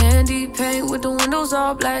fast, candy paint with the windows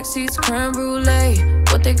all black, seats creme brulee.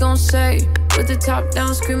 What they gon' say? With the top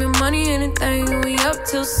down, screaming money, anything. We up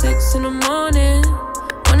till 6 in the morning.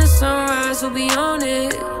 When the sunrise, we'll be on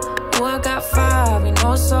it. know I got 5, you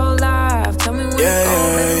know it's all live. Tell me when we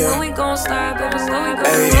gon', baby, when we gon' slide, baby, when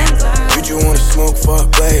we gon' slide. You just wanna smoke,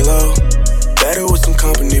 fuck, lay low. Better with some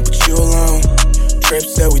company, but you alone.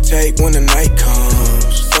 Trips that we take when the night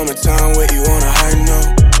comes. Summertime with you on a high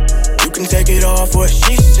note. You can take it off what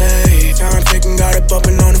she say. Time taking, got it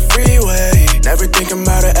bumping on the freeway. Never thinking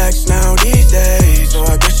about her ex now these days, so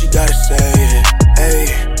I guess you gotta say it. Hey,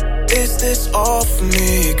 is this all for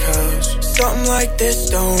me? Cause something like this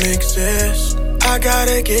don't exist. I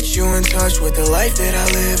gotta get you in touch with the life that I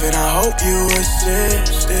live, and I hope you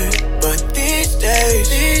assist it. But these days,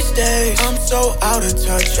 I'm so out of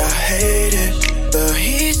touch, I hate it. The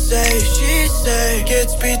he say, she say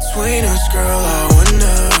gets between us, girl, I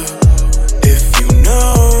wonder if you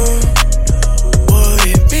know what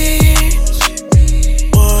it means,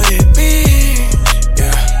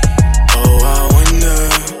 yeah. Oh, I wonder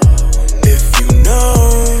if you know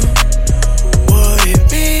what it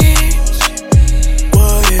means,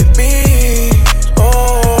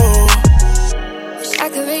 oh. Wish I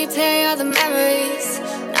could replay all the memories.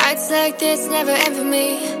 Nights like this never end for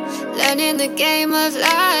me. Learning the game of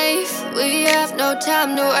life, we have no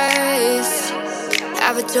time to waste.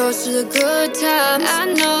 Have a toast to the good times. I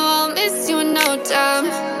know I'll miss you in no time.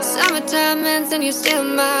 Summertime ends and you're still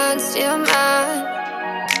mine, still mine.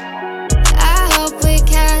 I hope we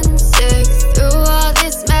can stick through all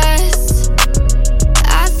this mess.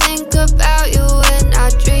 I think about you when I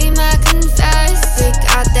dream, I confess. We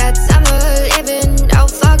got that summer living, no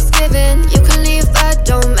fucks given. You can leave but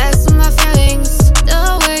don't mess with my feelings.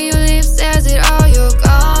 The way you leave says it all, you're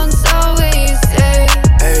gone so easy.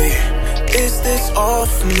 Hey, is this all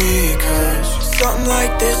for me? Cause something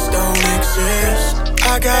like this don't exist.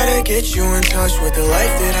 I gotta get you in touch with the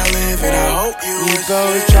life that I live, and I hope you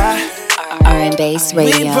both try. RnBass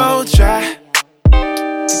Radio. We both try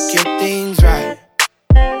to get things right,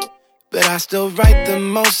 but I still write the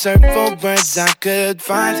most hurtful words I could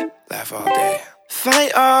find. Laugh all day,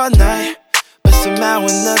 fight all night, but somehow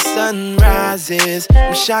when the sun rises,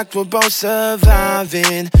 I'm shocked we're both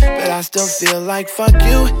surviving. But I still feel like fuck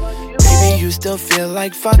you. Baby, you still feel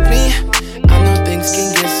like fuck me. I know things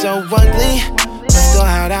can get so ugly, but still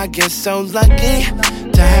how'd I get so lucky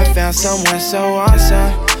to have found someone so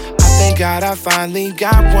awesome? I thank God I finally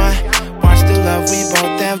got one. Watch the love we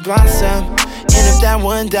both have blossom. And if that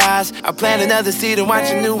one dies, I'll plant another seed and watch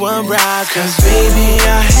a new one rise. Cause baby,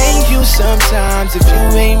 I hate you sometimes. If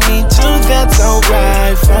you hate me too, that's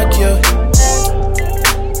alright. Fuck you,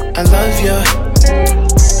 I love you.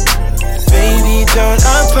 Baby, don't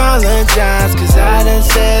apologize, cause I done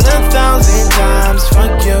said 1,000 times.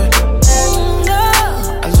 Fuck you,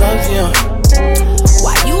 I love you.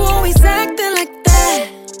 Why you always acting like that?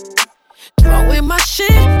 Throwing my shit,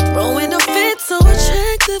 throwing a fit, so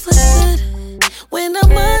attractive like that. When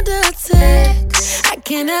I'm under attack, I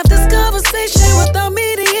can't have this conversation without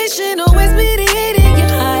mediation. Always mediating your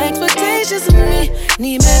high expectations of me.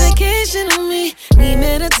 Need medication on me, need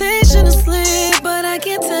meditation to sleep. But I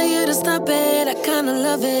can't tell you to stop it, I kinda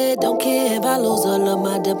love it. Don't care if I lose all of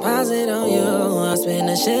my deposit on you. I spend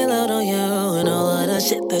a shitload on you and all of the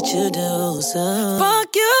shit that you do. So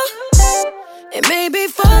fuck you, and maybe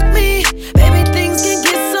fuck me. Baby, things can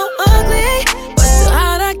get so ugly, but still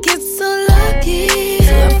how'd I get so lucky?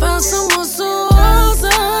 I found someone so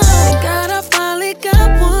awesome. Thank God I finally got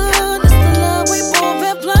one. It's the love we both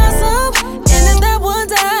have blossomed. And if that one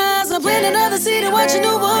dies, I'll plant another seed and watch a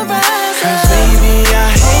new one rise. Cause baby, I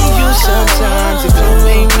hate you sometimes. If you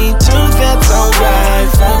hate me too, that's alright.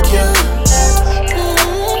 Fuck you,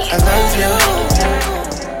 I love you.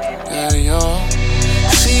 Yeah, yo,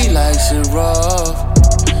 she likes it rough.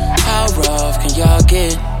 How rough can y'all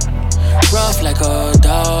get? Rough like a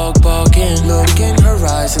dog barking. Look in her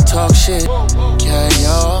eyes and talk shit. Yeah,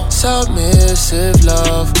 yo, submissive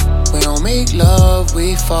love. We don't make love,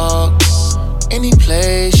 we fuck. Any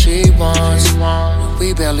place she wants.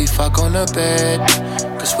 We barely fuck on the bed,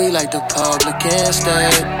 cause we like the public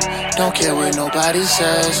instead. Don't care what nobody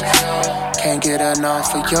says. Can't get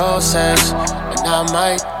enough of your sex. And I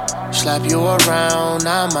might slap you around,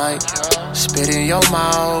 I might spit in your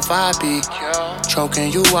mouth, I be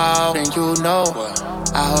choking you out, and you know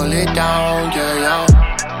I hold it down, yeah, yo.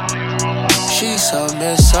 She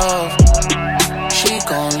submissive, she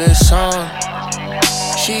gon' listen.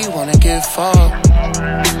 She wanna get fucked.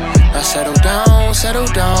 Now settle down, settle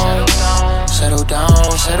down, settle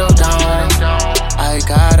down, settle down. I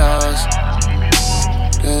got us,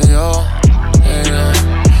 yeah, yo, yeah, yeah.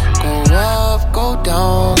 Go up, go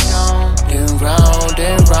down, then round,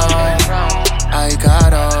 then round. I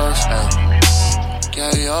got us,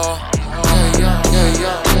 yeah, yo, yeah, yo, yeah,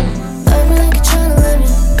 yo. Love me like you're tryna love me.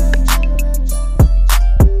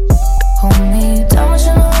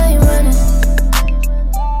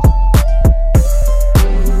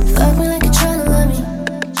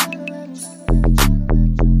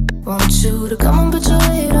 Want you to come and put your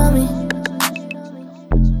weight on me.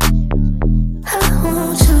 I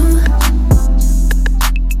want you.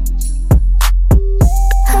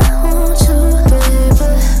 I want you, baby.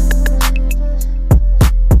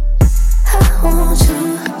 I want you.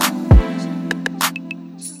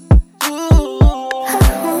 I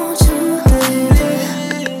want you, baby.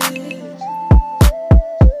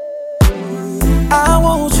 I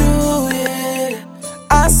want you, yeah.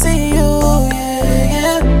 I see you, yeah,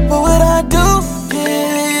 yeah. What would I do,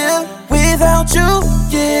 yeah, without you,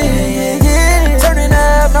 yeah, yeah. Turning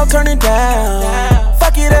up, no turning down.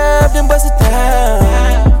 Fuck it up, then bust it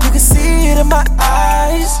down. You can see it in my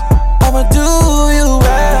eyes. I'ma do you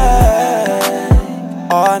right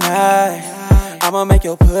all night. I'ma make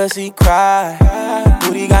your pussy cry.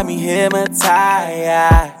 Booty got me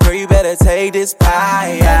hypnotized. Girl, you better take this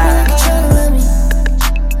pie.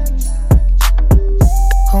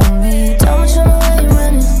 Hold me, don't you know where you're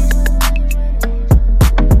running?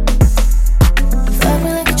 Fuck me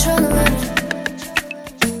like you're trying to run it.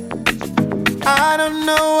 I don't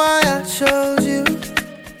know why I chose you.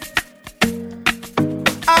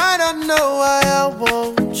 I don't know why I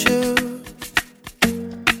want you.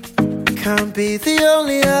 Can't be the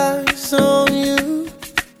only eyes on you.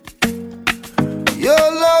 Your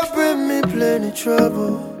love bring me plenty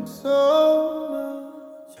trouble. So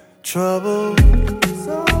much trouble.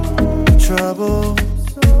 Trouble.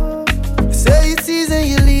 Say you tease and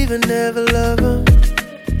you leave and never love her.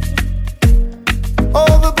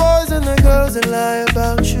 All the boys and the girls that lie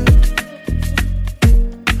about you,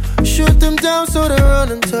 shoot them down so they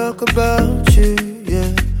run and talk about you.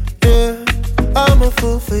 Yeah, yeah. I'm a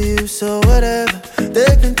fool for you, so whatever.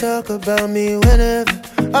 They can talk about me whenever.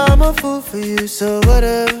 I'm a fool for you, so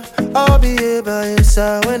whatever. I'll be here by your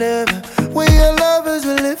side whenever. We are lovers,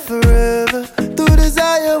 we live forever. Through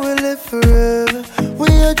desire, we live forever. We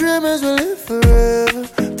are dreamers, we live forever.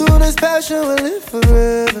 Through this passion, we live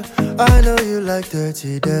forever. I know you like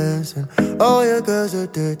dirty dancing. All your girls are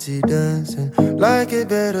dirty dancing. Like it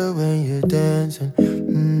better when you're dancing.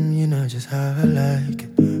 You know just how I like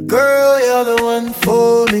it. Girl, you're the one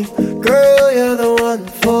for me. Girl, you're the one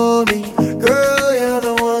for me. Girl, you're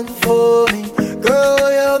the one for me.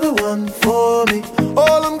 Girl, you're the one for me.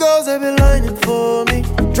 All them girls have been lining for me.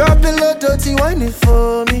 Drop it, little dirty, whine it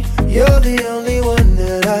for me. You're the only one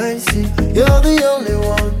that I see. You're the only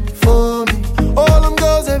one for me. All them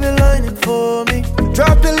girls have been lining for me.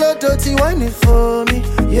 Drop it, little dirty, whine it for me.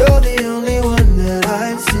 You're the only one that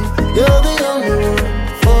I see. You're the only one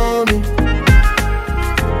for me.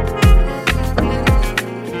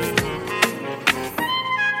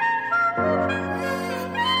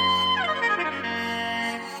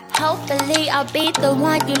 Hopefully I'll be the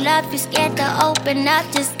one you love. You're scared to open up,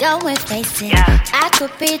 just go and face it. I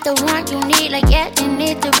could be the one you need, like yeah, you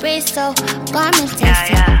need to breathe, so come and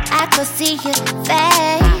taste it. I could see your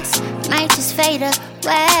face, might just fade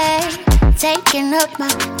away, taking up my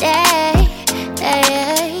day.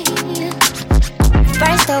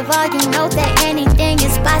 First of all, you know that anything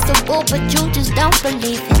is possible, but you just don't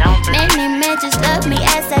believe it. Many men just love me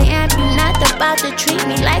as I am. You're not about to treat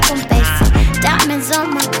me like I'm basic. Diamonds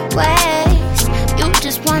on my waist, you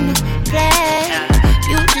just wanna play.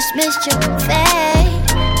 You just missed your fate.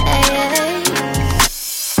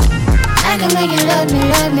 I can make you love me,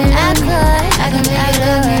 love me, I could. I can make you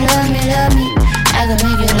love me, love me, love me. I can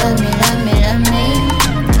make you love me, love me, love me,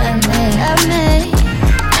 love me, love me.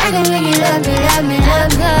 I can make you love me, love me,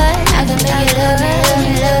 love me. I can make you love me, love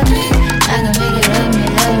me, love me. I can make you love me,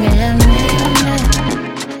 love me, love me.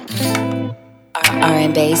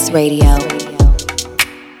 RnBass Radio.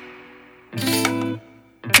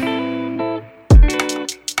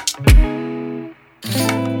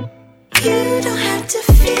 You don't have to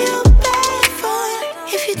feel bad for it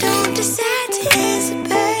if you don't decide to answer,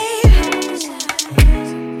 babe.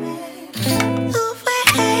 Oh,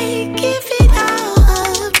 wait, give it all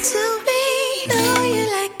up to me. Know you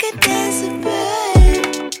like a dancer, babe.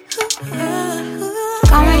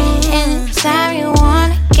 Come right anytime you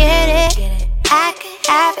wanna get it. I can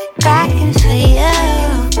have it cracking for you.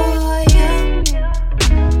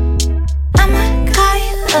 I'ma call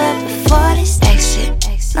you up before this exit.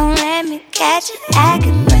 Don't let me catch it,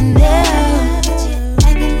 acting brand new.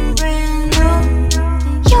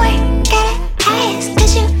 You ain't gotta ask,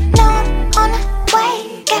 cause you know I'm on the way.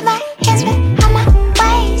 Got my hands behind my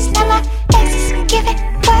waist, now my exes give it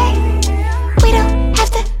way. We don't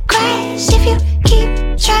have to crash if you keep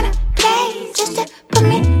tryna play. Just to put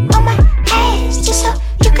me on my ass, just so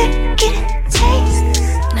you could get a taste.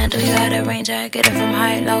 Now do you have the range try to get it from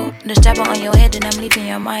high low. The strapper on your head, then I'm leaving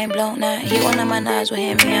your mind blown. Now he one of my knives with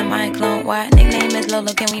him, me and my clone. Why? Nickname is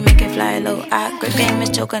Lola, can we make it fly low? I grip game is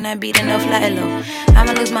choking, I beat enough fly low.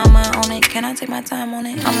 I'ma lose my mind on it, can I take my time on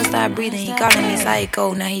it? I'ma start breathing, he calling me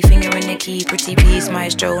psycho. Now he fingering the key, pretty please,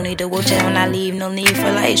 maestro. Need a wheelchair when I leave, no need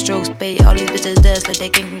for light strokes. Babe, all these bitches dust like they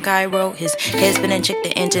came from Cairo. His head spinning, check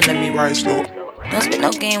the engine, let me ride slow. Don't spit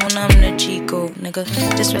no game when I'm the Chico, nigga.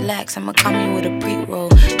 Just relax, I'ma come you with a pre-roll.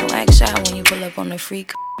 Don't act shy when you pull up on the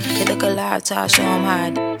freak. Hit a collab till I show him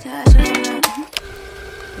hide.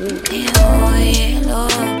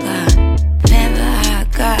 Remember I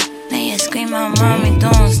got. Now you scream out, mommy,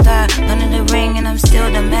 don't stop. Under the ring and I'm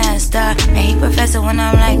still the master. And he professor when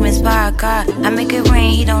I'm like Miss Parker. I make it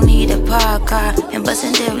rain, he don't need a parker. And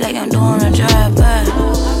bustin' dip like I'm doing a drive-by.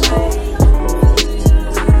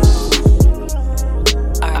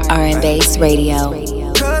 RnBass Radio.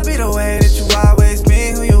 Could be the way that you always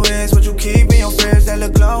been, who you is, what you keep in your fridge, that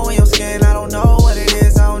look glow in your skin. I don't know what it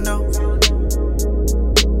is, I don't know.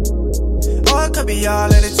 Or it could be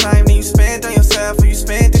all of the time that you spent on yourself, or you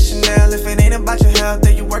spent at Chanel. If it ain't about your health,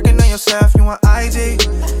 then you working on yourself. You want IG,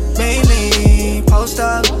 mainly post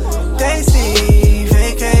up, Daisy,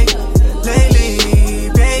 vacate,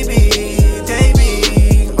 lately, baby, they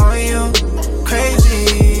be on you,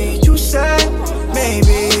 crazy. You said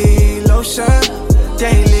maybe lotion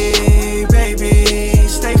daily, baby,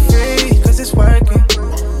 stay free, cause it's working.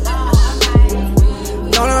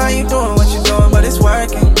 Don't know how you doing what you doing, but it's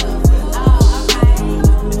working.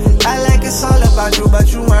 I like it's all about you,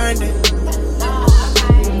 but you earned it.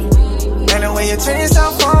 And the way you turn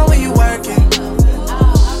yourself on when you working,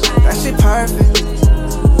 that shit perfect.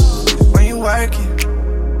 When you working,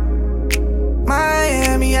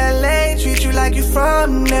 Miami, LA, treat you like you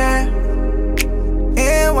from there.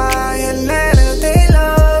 NY, Atlanta, they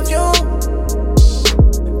love you.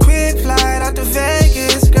 Quick flight out to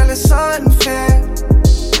Vegas, girl, it's unfair.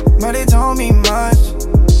 But it don't mean much,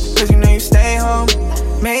 cause you know you stay home.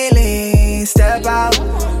 Mainly, step out,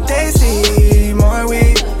 they see more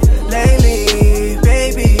weed. Lately,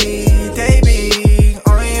 baby, they be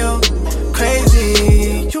on you,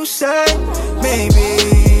 crazy. You say,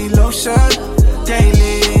 maybe, lotion,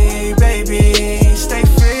 daily, baby, stay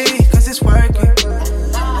free, cause it's working.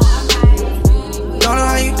 Don't know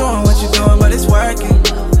how you doing what you doing, but it's working.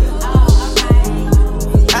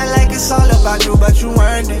 I like it's all about you, but you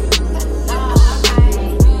earned it.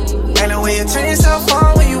 And the way you turn yourself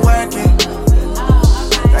on when you working,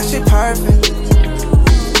 that shit perfect.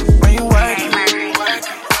 When you working.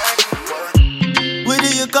 Where do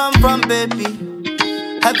you come from, baby?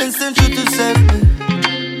 Heaven sent you to save me.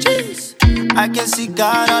 Jeez, I can see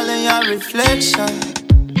God all in your reflection.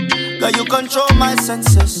 Girl, you control my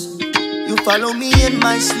senses. You follow me in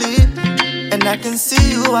my sleep, and I can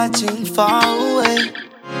see you watching far away.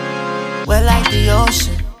 We're like the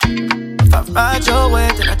ocean. If I ride your way,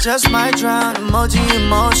 then I just might drown. Emoji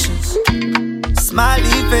emotions.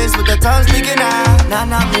 Smiley face with the tongue sticking out. Nah,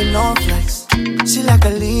 me no flex. She like a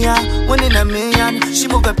Leah, 1 in a million. She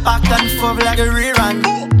move it back and forth like a rerun.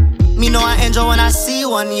 Me know I enjoy when I see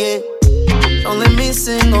one, yeah. Don't let me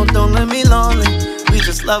single, don't let me lonely. We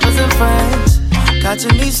just lovers and friends.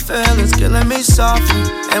 Catching these feelings, killing me softly.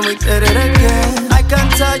 And we did it again. I can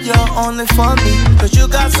tell you're only for me, cause you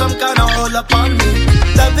got some kind of hold up on me.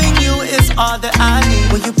 Loving you is all that I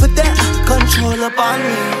need. When you put that control up on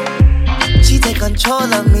me, she take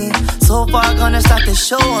control of me. So far gonna start the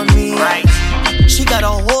show on me, right? She got a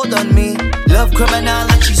hold on me. Love criminal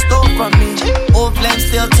like she stole from me. Old flame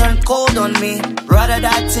still turn cold on me. Rather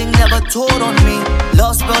that thing never told on me.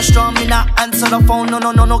 Love spell strong, me not answer the phone. No,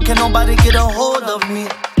 can nobody get a hold of me.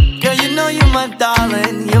 Girl, you know you're my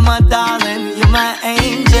darling, you're my darling, you're my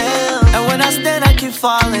angel. And when I stand, I keep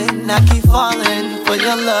falling for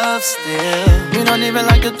your love still. We don't even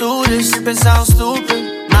like to do this, it sound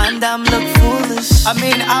stupid. Man, damn, look foolish. I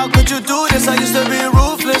mean, how could you do this? I used to be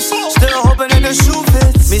ruthless. Still hoping that the shoe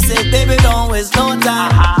fits. Me say, baby, don't waste no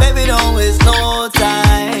time. Baby, don't waste no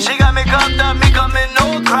time. She got me cupped up, me coming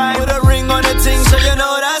no crime. Put a ring on the thing so you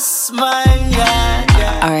know that's mine,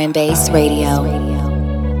 yeah. RnBass Radio.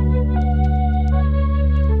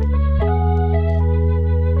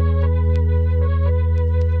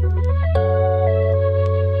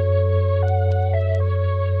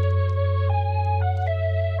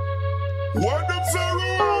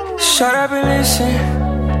 Shut up and listen.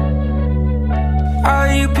 All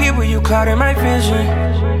of you people, you clouded my vision.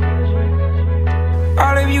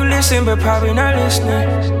 All of you listen, but probably not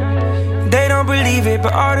listening. They don't believe it,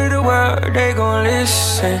 but all of the world, they gon'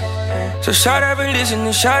 listen. So shut up and listen,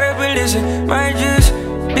 and shut up and listen. Might just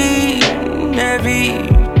be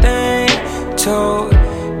everything to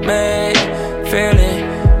me, feeling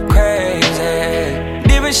crazy.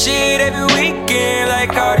 Different shit every weekend,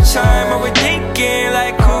 like all the time. Overthinking,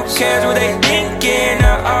 like who cares what they thinking?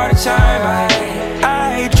 Not all the time.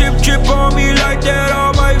 I drip on me like that.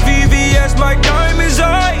 All my VVS, my diamonds.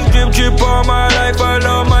 I drip all my life. I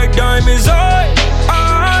love my diamonds.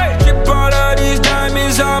 I drip all of these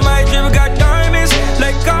diamonds. All my drip got diamonds.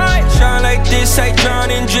 Like I shine like this. I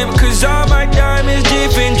drown in drip, cause all my diamonds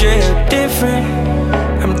different. Drip different.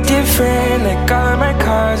 I'm different, like all of my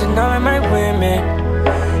cars and all of my women.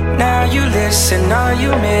 Now you listen, all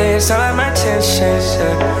you miss, all of my tensions.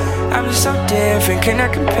 I'm just so different,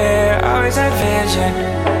 cannot compare. Always have vision.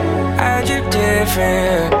 I drip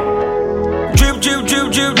different. Drip, drip,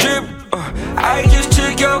 drip, drip, drip. I just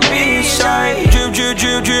took your bitch. I drip, drip,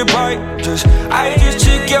 drip, drip. I just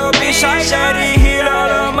took your bitch. I let it hit all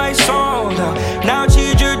of my songs. Now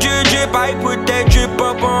she drip, drip, drip. I put that drip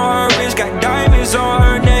up on her wrist. Got diamonds on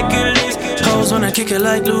her necklace. Hoes wanna kick it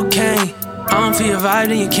like Luke Kane. I don't feel your vibe,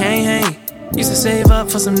 then you can't hang. Used to save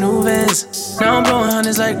up for some new Vans. Now I'm blowing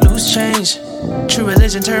hundreds like loose change. True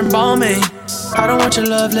religion turned Balmain. I don't want your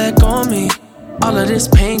love, let go of me. All of this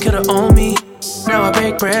pain could've owned me. Now I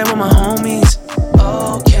break bread with my homies.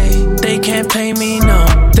 Okay, they can't pay me, no.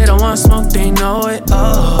 They don't want smoke, they know it.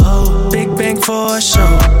 Oh, big bang for a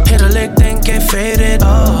show. Hit a lick, then get faded.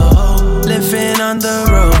 Oh, living on the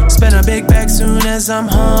road. Spend a big bag soon as I'm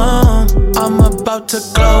home. I'm about to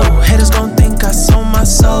glow. Haters gon' think I sold my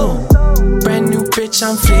soul. Brand new bitch,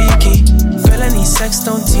 I'm fleeky. Girl, I need sex,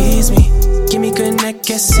 don't tease me. Give me good neck,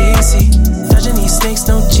 get easy. Dodging these snakes,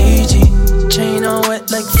 no GG. Chain on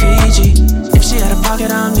wet like Fiji. If she had a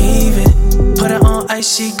pocket, I'm leaving. Put her on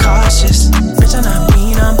ice, she cautious. Bitch, I'm not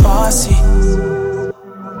mean, I'm bossy.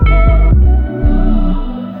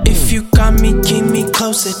 If you got me, keep me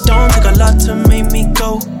close. It don't take a lot to make me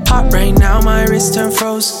go. Hot right now, my wrist turn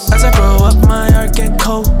froze. As I grow up, my heart get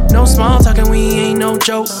cold. No small talking, we ain't no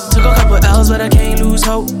joke. Took a couple L's, but I can't lose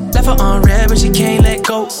hope. Left her on red, but she can't let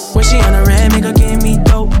go. When she on the red, make her give me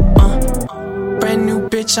dope. Brand new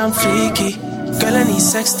bitch, I'm fleeky. Girl, I need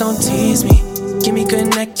sex, don't tease me. Give me good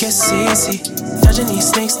neck, get easy. Dodging these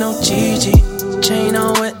snakes, no GG. Chain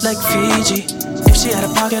on wet like Fiji. If she had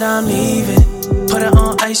a pocket, I'm leaving. Put her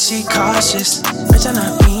on ice, she cautious. Bitch, I'm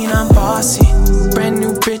not mean, I'm bossy. Brand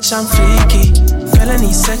new bitch, I'm fleeky. Girl, I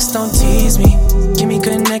need sex, don't tease me. Give me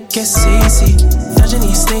good neck, get easy. Dodging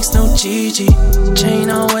these snakes, no GG. Chain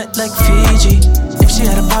on wet like Fiji. If she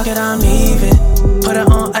had a pocket, I'm leaving. Put her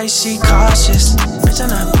on ice, she cautious. Bitch, I'm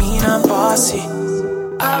not mean, I'm bossy.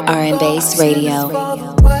 RnBass Radio.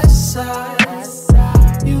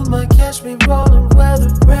 You might catch me rolling where the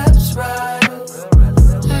reps right.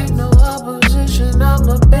 Ain't no opposition, I'm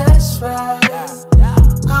the best right.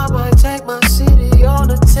 I might take my city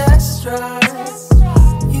on a test drive.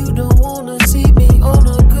 You don't wanna see me on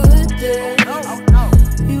a good day.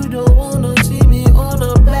 You don't wanna see me on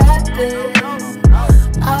a bad day.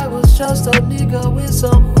 I was just a nigga with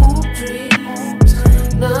some hoop dreams.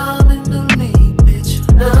 Now I'm in the league, bitch.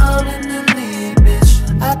 Now I'm in the league,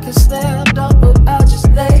 bitch. I can stand up, but I just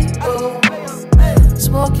lay low.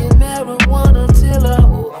 Smoking marijuana till I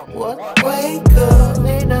wake up.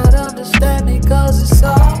 May not understand me cause it's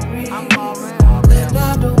all real. And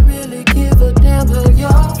I don't really give a damn how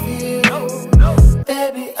y'all feel.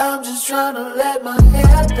 Baby, I'm just trying to let my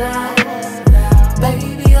hair down.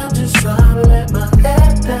 Baby, I'm just trying to let my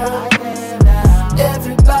hair down.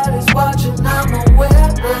 Everybody's watching, I'm aware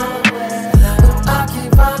now. But I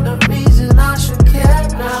can't find a reason I should care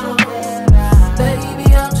now.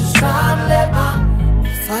 Baby, I'm just trying to let my...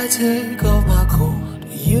 If I take off my coat, do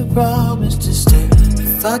you promise to stay?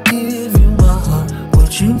 If I give you my heart,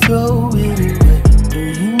 would you throw it away? Do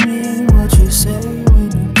you mean what you say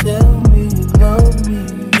when you tell me you love me?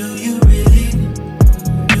 Do you really?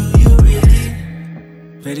 Do you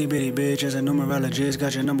really? Bitty bitty bitch, as a numerologist,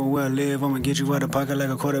 got your number where I live. I'ma get you out of pocket like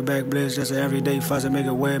a quarterback blitz. That's an everyday faucet, make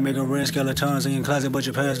it wet, make it red. Skeletons in your closet, but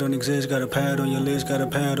your past don't exist. Got a pad on your list, got a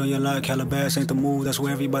pad on your lock. Calabas ain't the move, that's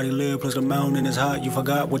where everybody live. Plus the mountain is hot, you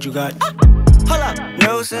forgot what you got. Hold up,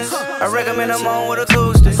 nuisance. I recommend I'm on with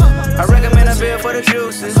acoustics. I recommend a beer for the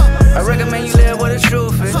juices. I recommend you live where the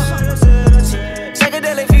truth is.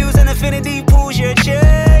 Psychedelic views and infinity pools, your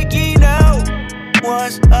check, you know.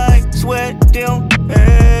 Once I sweat them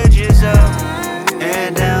edges up,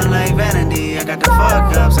 head down like vanity. I got the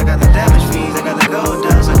fuck ups, I got the damage fees, I got the gold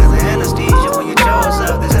dust, I got the anesthesia when you chose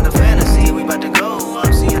up. This ain't a fantasy, we bout to go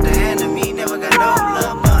up. See at the end of me, never got no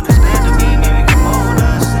love. Understand me, maybe come hold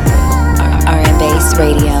us. RnBass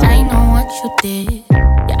Radio. I know what you did,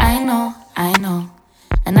 yeah I know,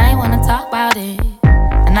 and I wanna talk about it.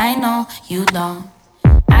 and I know you don't.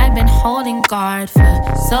 I've been holding guard for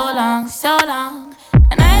so long,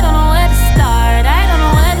 and I don't know where to start,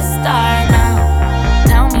 now.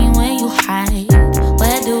 Tell me where you hide,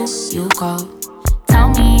 where do you go? Tell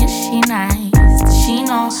me, is she nice? Does she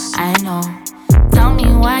know I know? Tell me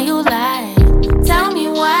why you lie, tell me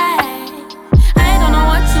why. I don't know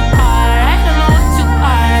what you are,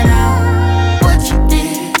 now. What you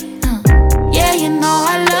did, yeah, you know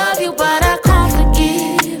I love you, but I can't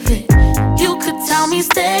forgive it. You could tell me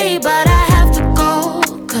stay, but I have to go,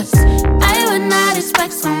 'cause I would not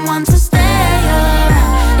expect someone to stay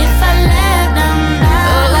around if I let them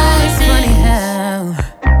down. Oh, it's funny how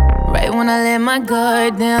right when I let my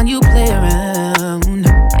guard down, you play around.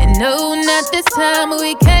 And no, not this time, but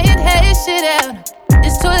we can't hash shit out.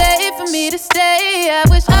 It's too late for me to stay. I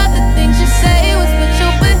wish all the things you say was what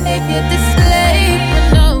your behavior displayed. But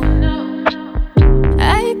no, I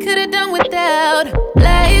could've done without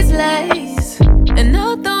lies. And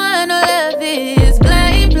although I know love is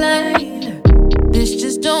blind, this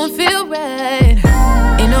just don't feel right.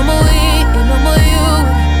 Ain't no more we, ain't no more you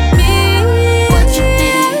with me. What you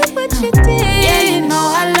did, yeah, you know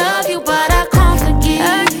I love you, but I can't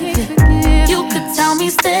forgive. You could tell me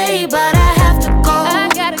stay, but I have to go.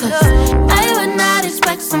 I would not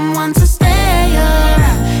expect someone to stay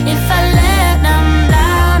around if I let them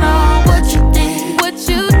down. Oh, what you did,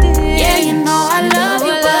 yeah, you know I love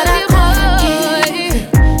you, but I can't forgive.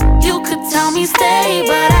 You could tell me stay,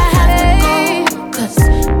 but I have to go, 'cause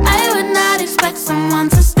I would not expect someone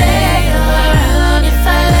to stay around if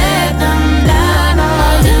I let them down. Oh,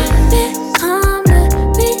 you did come to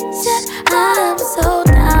reason I'm so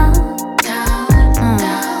down.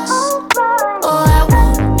 Oh, I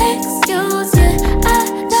won't excuse you, I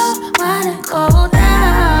don't wanna go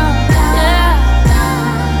down.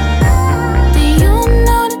 Do you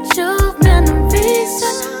know that you've been the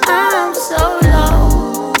reason I'm so low?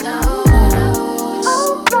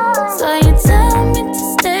 So you tell me to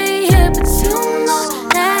stay here, but you know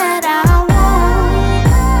that I won't,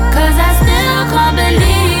 'cause I still can't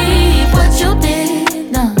believe what you did.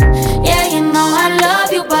 No. Yeah, you know I love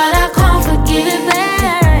you, but I can't forgive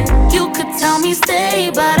it. You could tell me stay,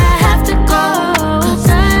 but I have to go, 'cause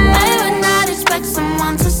I would not expect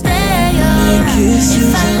someone to stay around if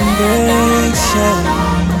I let them down.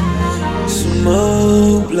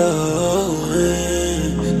 Smoke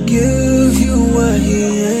blowing, give you what he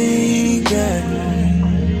ain't got.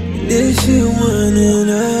 This shit one in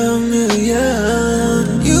a million.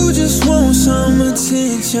 You just want some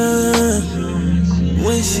attention.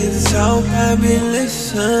 When she talk, I be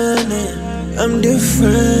listening. I'm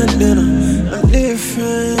different than I'm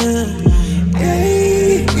different.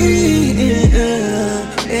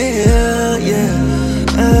 Yeah,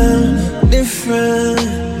 I'm different.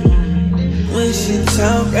 When she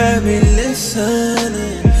talk, I be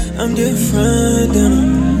listening. I'm different than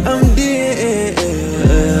I'm different.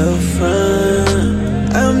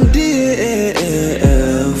 I'm different.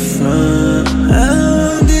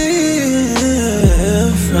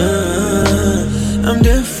 I'm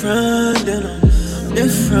different than I'm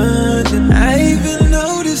different. I even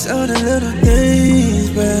notice all the little things,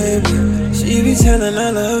 baby. She be telling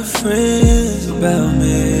all her friends about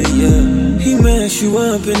me, yeah. He messed you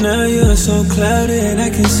up and now you're so clouded. I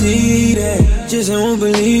can see that, just I won't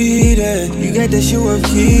believe that. You got that shit worth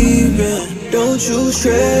keeping. Don't you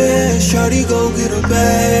stress, shawty go get a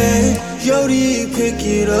bag. Jody pick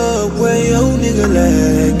it up, where your nigga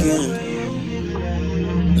lacking.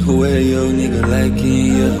 Where your nigga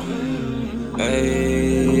lacking, yeah.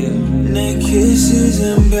 Hey, neck kisses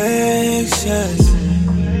and back shots.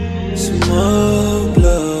 Smoke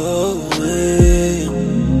blowing,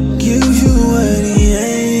 give you what he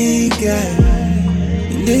ain't got.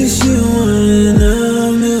 This shit one in a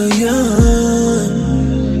million.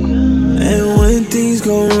 And when things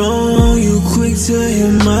go wrong, you quick to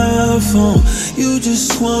hit my phone. You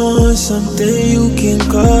just want something you can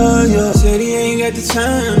call yo. Said he ain't got the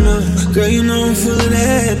time, no. Girl, you know I'm full of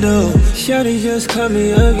that, though. Shawty just call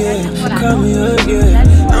me up, yeah. Call me up, yeah.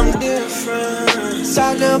 I'm different.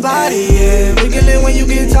 Soft little body, yeah. Wiggling when you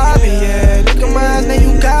get toppy, yeah. Look at my eyes, now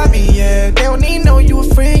you got me, yeah. They don't even know you a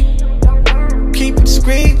freak. Keep it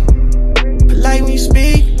discreet, polite when you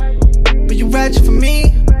speak, but you ratchet for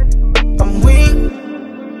me. I'm weak.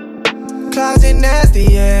 Closet nasty,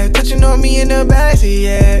 yeah. Touching on me in the backseat,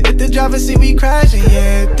 yeah. If the driver see we crashing,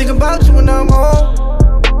 yeah. Think about you when I'm home,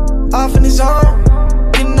 off in the zone,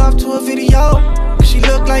 getting off to a video. Cause she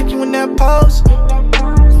look like you in that pose.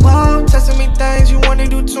 Whoa, testing me things you wanna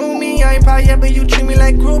do to me. I ain't proud yet, but you treat me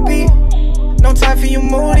like groupie. No time for you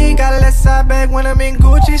moody, gotta let side back when I'm in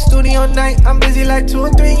Gucci. Studio night, I'm busy like 2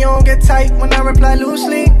 or 3. You don't get tight when I reply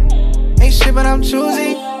loosely. Ain't shit, but I'm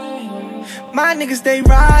choosy. My niggas, they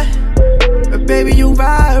ride, but baby, you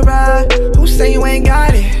ride. Who say you ain't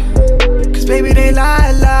got it? Cause baby, they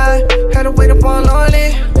lie. Had to wait up all on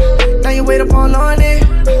it. Now you wait up all on it.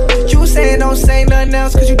 You saying don't say nothing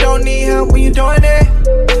else, cause you don't need help when you doing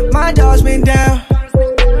it. My dog's been down,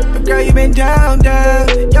 but girl, you been down.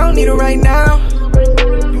 You don't need it right now.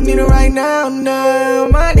 You need it right now.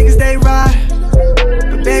 My niggas, they ride,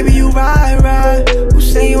 but baby, you ride. Who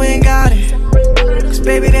say you ain't got it? Cause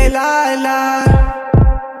baby, they lie.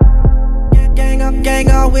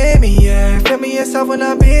 Gang up with me, yeah. Feel me yourself when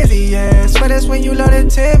I'm busy, yeah. Swear that's when you learn to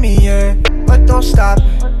tell me, yeah. But don't stop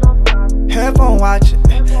it. Headphone watch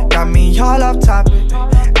it. Got me all off topic.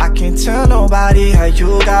 I can't tell nobody how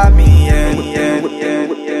you got me, yeah.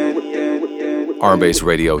 RnBass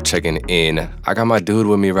Radio checking in. I got my dude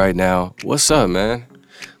with me right now. What's up, man?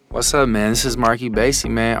 What's up, man? This is Marc, Bassy,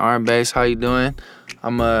 man. RnBass, how you doing?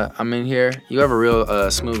 I'm in here. You have a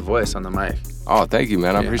real smooth voice on the mic. Oh, thank you,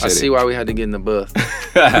 man. I appreciate it. I see why we had to get in the booth.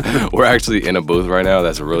 We're actually in a booth right now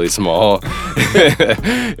that's really small,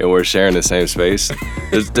 and we're sharing the same space.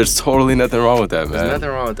 There's totally nothing wrong with that, man. There's nothing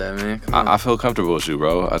wrong with that, man. I feel comfortable with you,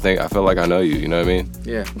 bro. I feel like I know you. You know what I mean?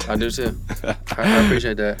 Yeah, I do too. I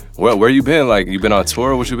appreciate that. Well, where you been? Like, you been on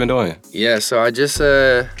tour? What you been doing? Yeah, so I just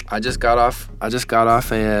got off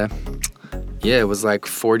a it was like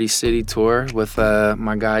 40 city tour with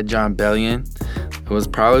my guy John Bellion. It was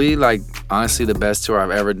probably like honestly the best tour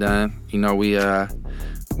I've ever done. You know, we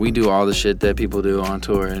do all the shit that people do on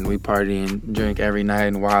tour, and we party and drink every night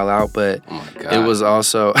and wild out. But it was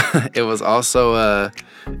also it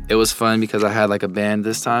was fun because I had like a band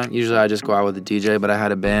this time. Usually I just go out with a DJ, but I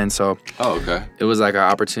had a band, so it was like an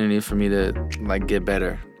opportunity for me to like get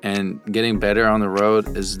better. And getting better on the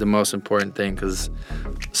road is the most important thing, because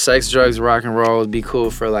sex, drugs, rock and roll would be cool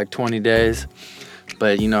for like 20 days.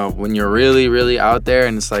 But, you know, when you're really, really out there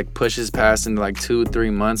and it's like pushes past into like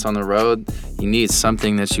 2-3 months on the road, you need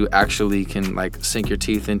something that you actually can like sink your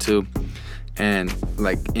teeth into. And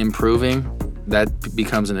like improving, that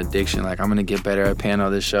becomes an addiction. Like, I'm going to get better at piano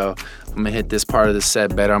this show. I'm going to hit this part of the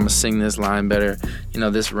set better. I'm going to sing this line better. You know,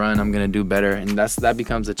 this run, I'm going to do better. And that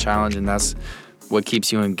becomes a challenge, and that's what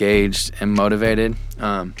keeps you engaged and motivated.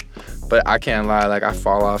 But I can't lie, like I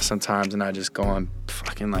fall off sometimes and I just go on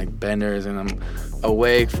fucking like benders and I'm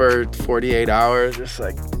awake for 48 hours, just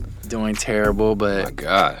like doing terrible. But oh my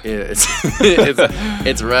God, yeah,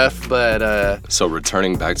 it's rough. But so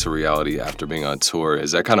returning back to reality after being on tour,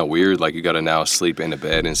 is that kind of weird? Like, you gotta now sleep in a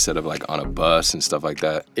bed instead of like on a bus and stuff like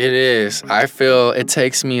that? It is. I feel it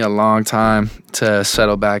takes me a long time to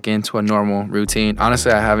settle back into a normal routine.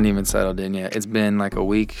 Honestly, I haven't even settled in yet. It's been like a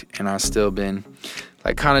week and I've still been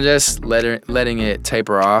like kind of just letting it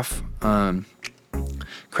taper off.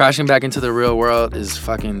 Crashing back into the real world is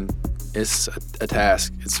it's a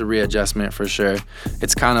task. It's a readjustment for sure.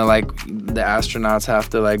 It's kind of like the astronauts have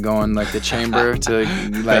to like go in like the chamber to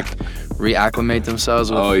like reacclimate themselves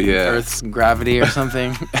with Earth's gravity or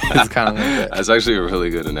something. It's kind of like that. That's actually a really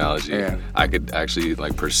good analogy. Yeah. I could actually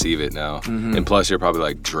like perceive it now. Mm-hmm. And plus, you're probably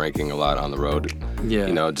like drinking a lot on the road. Yeah.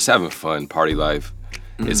 You know, just having fun, party life.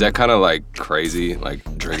 Mm-hmm. Is that kind of like crazy, like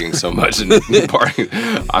drinking so much and partying?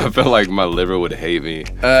 I feel like my liver would hate me.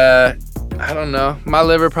 I don't know. My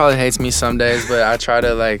liver probably hates me some days, but I try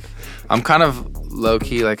to like, I'm kind of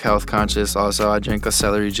low-key like health conscious also. I drink a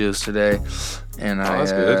celery juice today. And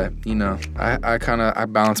that's good. You know, I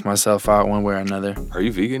balance myself out one way or another. Are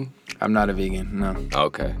you vegan? I'm not a vegan, no.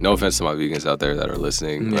 Okay. No offense to my vegans out there that are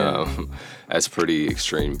listening. Yeah. That's pretty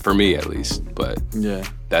extreme, for me at least. But yeah.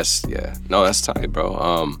 That's tight,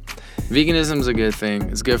 bro. Veganism's a good thing.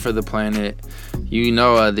 It's good for the planet. You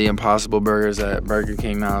know the Impossible Burgers at Burger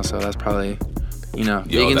King now, so that's probably, you know,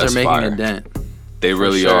 vegans are making fire. a dent. They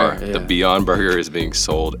really are. Yeah. The Beyond Burger is being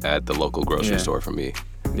sold at the local grocery store for me.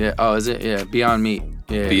 Yeah. Oh, is it? Yeah. Beyond Meat.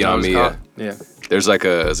 Yeah. Beyond Meat. Yeah. There's like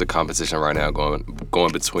a competition right now going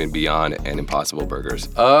between Beyond and Impossible Burgers.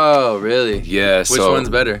 Oh, really? Yeah. Which one's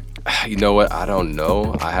better? You know what? I don't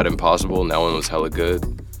know. I had Impossible, and that one was hella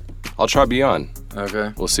good. I'll try Beyond.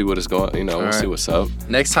 Okay. We'll see what is going. You know, we'll see what's up.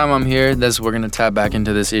 Next time I'm here, we're gonna tap back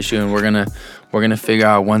into this issue, and we're gonna figure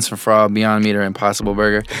out once and for all Beyond Meat or Impossible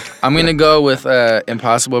Burger. I'm gonna go with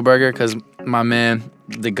Impossible Burger because my man,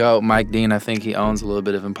 the GOAT, Mike Dean, I think he owns a little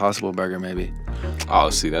bit of Impossible Burger, maybe. Oh,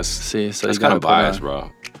 that's kind of biased,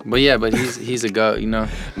 bro. But yeah, he's a GOAT, you know.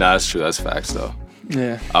 Nah, that's true. That's facts, though.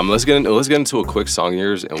 Yeah. Let's get into a quick song of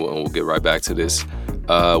yours, and we'll get right back to this.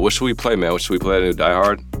 What should we play, man? What should we play? To Die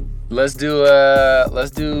Hard? Let's do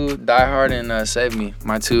Die Hard and Save Me.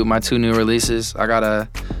 My two new releases. I got an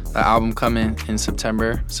album coming in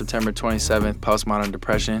September 27th, Postmodern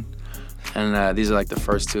Depression. And these are like the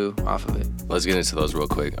first two off of it. Let's get into those real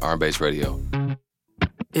quick. RnBass Radio.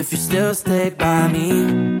 If you still stay by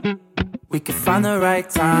me, we can find the right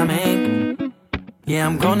timing. Yeah,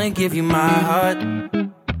 I'm gonna give you my heart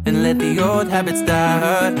and let the old habits die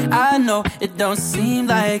hard. I know it don't seem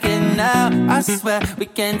like it now. I swear we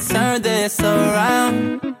can turn this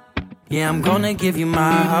around. Yeah, I'm gonna give you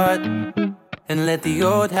my heart and let the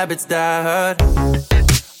old habits die hard.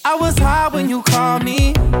 I was high when you called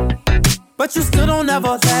me, but you still don't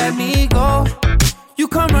ever let me go. You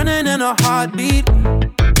come running in a heartbeat.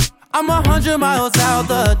 I'm 100 miles out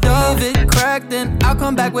the door. If it cracked, then I'll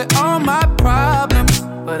come back with all my problems.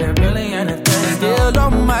 But it really ain't a thing. Still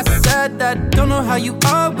on my side, I don't know how you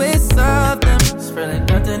always solve them. It's really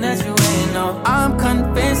nothing that you ain't know. I'm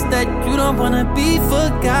convinced that you don't wanna be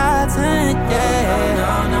forgotten,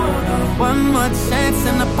 yeah. No. One more chance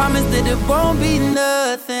and I promise that it won't be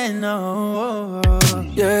nothing, no.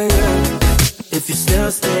 Yeah. If you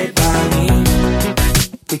still stay by me,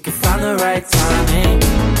 we can find the right timing.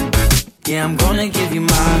 Yeah, I'm gonna give you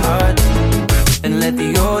my heart and let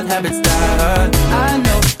the old habits die hard. I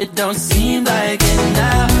know it don't seem like it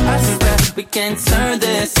now. I swear we can turn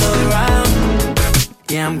this around.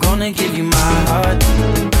 Yeah, I'm gonna give you my heart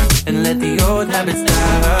and let the old habits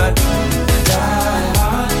die hard. Die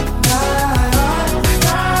hard.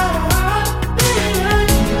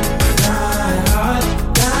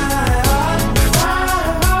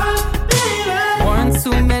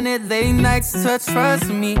 Too many late nights to trust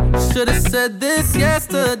me. Should've said this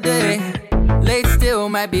yesterday. Late still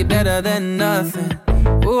might be better than nothing.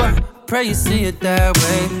 Ooh, I pray you see it that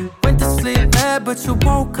way. Went to sleep mad, but you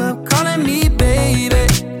woke up calling me baby.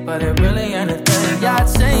 But it really ain't a thing. Yeah, I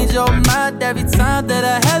change your mind every time that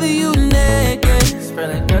I have you naked. It's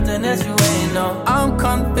really nothing that you ain't know. I'm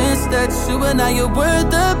convinced that you and I are worth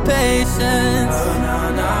the patience.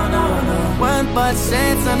 No. One more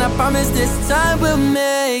chance and I promise this time we'll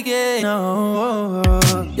make it. No,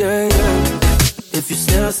 yeah. If you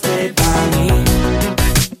still stay by me,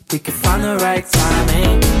 we can find the right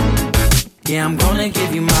timing. Yeah, I'm gonna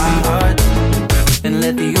give you my heart and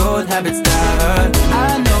let the old habits die hard.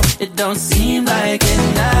 I know it don't seem like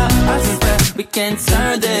it now. I swear we can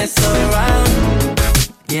turn this around.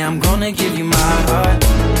 Yeah, I'm gonna give you my heart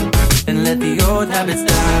and let the old habits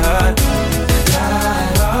die hard.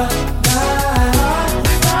 Die hard.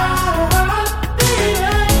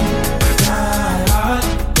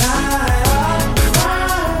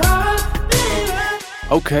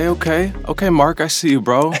 Okay, Marc, I see you,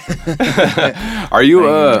 bro. Are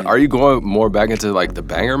you going more back into like the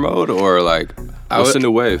banger mode or like what's the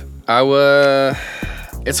new wave?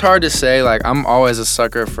 It's hard to say. Like I'm always a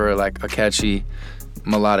sucker for like a catchy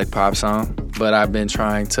melodic pop song, but I've been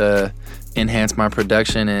trying to enhance my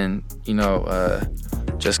production and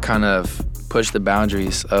just kind of push the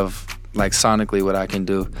boundaries of like sonically what I can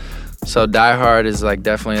do. So Die Hard is like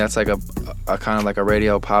definitely, that's like a kind of like a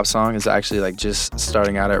radio pop song. It's actually like just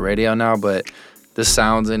starting out at radio now, but the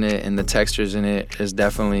sounds in it and the textures in it is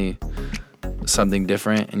definitely something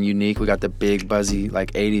different and unique. We got the big buzzy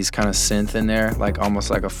like 80s kind of synth in there, like almost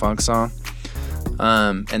like a funk song.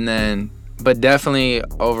 But definitely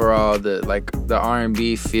overall the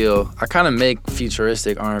R&B feel. I kind of make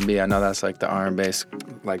futuristic R&B. I know that's like the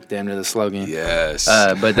RnBass, like damn near the slogan. Yes.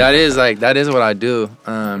 But that is what I do.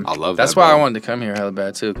 I love that. That's why I wanted to come here hella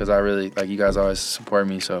bad too, because I really like you guys always support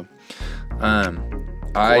me. So, of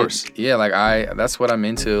course. That's what I'm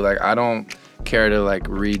into. Like I don't care to like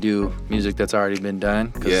redo music that's already been done,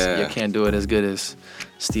 because you can't do it as good as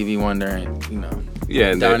Stevie Wonder and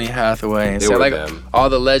Donny Hathaway and so like them. All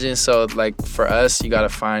the legends. So like for us, you got to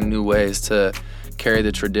find new ways to carry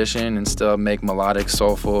the tradition and still make melodic,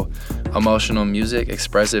 soulful, emotional music,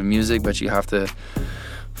 expressive music, but you have to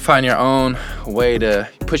find your own way to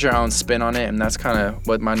put your own spin on it, and that's kind of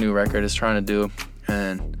what my new record is trying to do.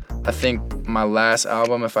 And I think my last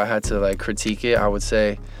album, if I had to like critique it, I would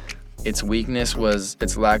say its weakness was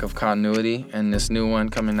its lack of continuity, and this new one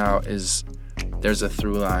coming out there's a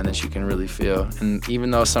through line that you can really feel. And even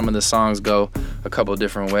though some of the songs go a couple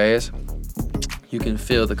different ways, you can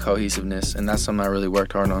feel the cohesiveness, and that's something I really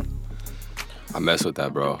worked hard on. I mess with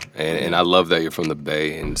that, bro. And I love that you're from the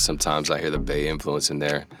Bay, and sometimes I hear the Bay influence in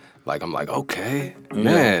there. Like, I'm like, okay,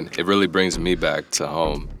 man, it really brings me back to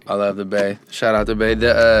home. I love the Bay. Shout out the Bay.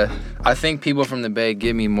 I think people from the Bay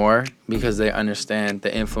give me more because they understand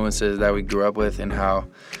the influences that we grew up with and how,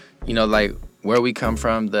 like where we come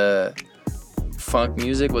from, the funk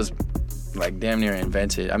music was like damn near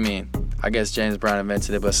invented. I mean, I guess James Brown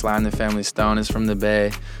invented it, but Sly and the Family Stone is from the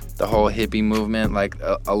Bay. The whole hippie movement, like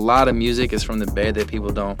a lot of music is from the Bay that people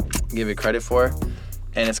don't give it credit for.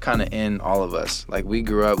 And it's kind of in all of us. Like, we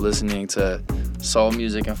grew up listening to soul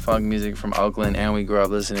music and funk music from Oakland, and we grew up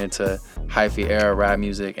listening to hyphy era rap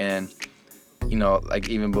music. And, you know, like,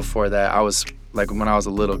 even before that, I was, like, when I was a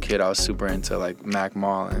little kid, I was super into, like, Mac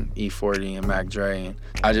Mall and E40 and Mac Dre. And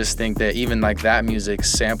I just think that even, like, that music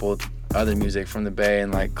sampled other music from the Bay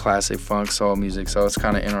and, like, classic funk soul music. So it's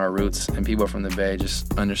kind of in our roots, and people from the Bay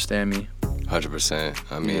just understand me.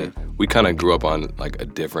 100%. I mean, we kind of grew up on, like, a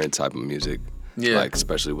different type of music. Yeah. Like,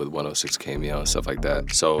 especially with 106 Cameo and stuff like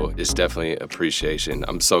that. So it's definitely appreciation.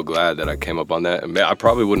 I'm so glad that I came up on that. And I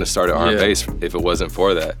probably wouldn't have started RnBass if it wasn't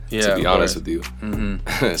for that, to be honest with you.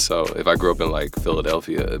 Mm-hmm. So if I grew up in, like,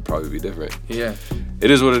 Philadelphia, it'd probably be different. Yeah. It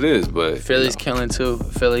is what it is, but... Philly's killing, too.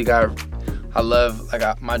 Philly got... I love,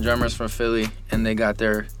 like, my drummers from Philly, and they got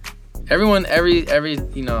their... Every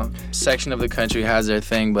you know, section of the country has their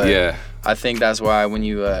thing, but... Yeah. I think that's why when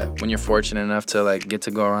you're fortunate enough to, like, get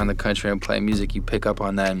to go around the country and play music, you pick up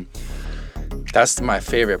on that. And that's my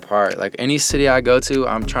favorite part. Like, any city I go to,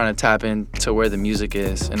 I'm trying to tap into where the music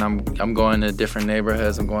is, and I'm going to different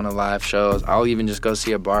neighborhoods. I'm going to live shows. I'll even just go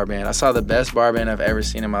see a bar band. I saw the best bar band I've ever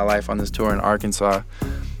seen in my life on this tour in Arkansas.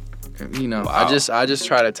 You know, wow. I just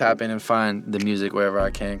try to tap in and find the music wherever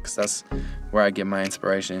I can, because that's where I get my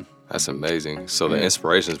inspiration. That's amazing. So the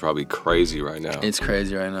inspiration is probably crazy right now. It's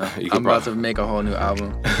crazy right now. I'm about to make a whole new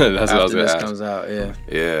album. That's what I was after gonna this ask. comes out. Yeah.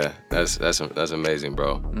 Yeah, that's amazing,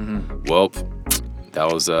 bro. Mm-hmm. Well, that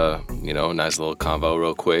was you know, nice little convo,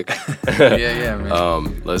 real quick. yeah,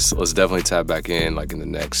 man. Let's definitely tap back in, like, in the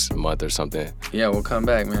next month or something. Yeah, we'll come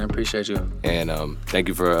back, man. I appreciate you. And thank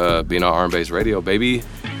you for being on RnBass Radio, baby.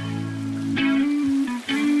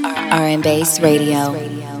 RnBass Radio.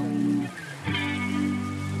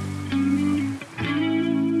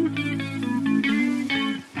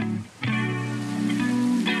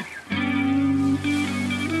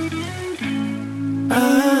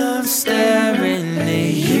 I'm staring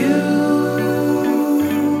at you.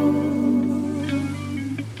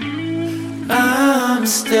 I'm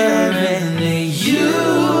staring at you.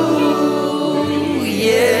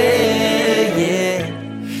 Yeah, yeah.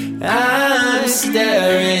 I'm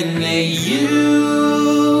staring at you.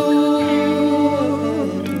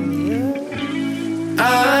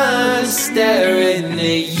 I'm staring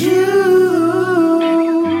at you.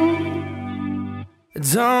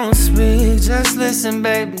 Don't speak, just listen,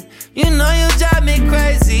 baby. You know you drive me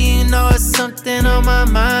crazy. You know it's something on my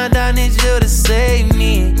mind. I need you to save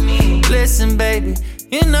me. Listen, baby.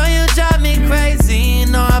 You know you drive me crazy. You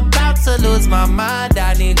know I'm about to lose my mind.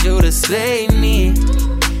 I need you to save me.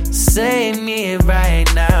 Save me right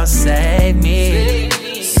now. Save me.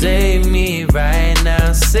 Save me right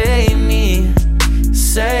now. Save me.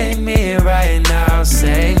 Save me right now.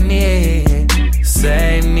 Save me.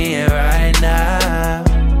 Save me right now.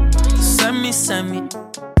 Send me, send me.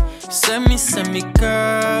 Send me, send me,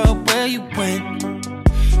 girl, where you went?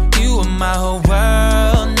 You were my whole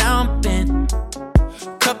world, now I'm bent.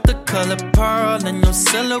 Cup the color pearl and your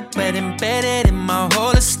silhouette embedded in my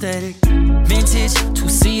whole aesthetic. Vintage,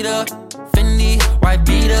 two-seater, Fendi, white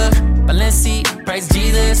beater, Bassy, praise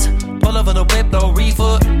Jesus. Pull over the whip, no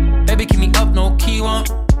reefer. Baby, keep me up, no key one.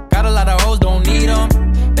 Got a lot of hoes, don't need them.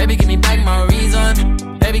 Baby, give me back my reason.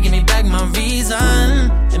 Baby, give me back my reason.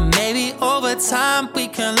 And maybe over time we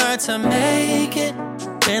can learn to make it.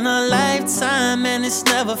 Been a lifetime and it's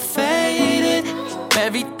never faded.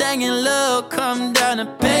 Everything in love come down to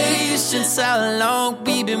patience. How long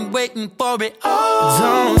we been waiting for it all.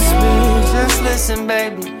 Don't speak, just listen,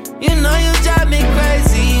 baby. You know you drive me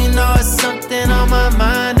crazy. You know it's something on my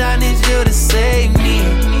mind. I need you to save me.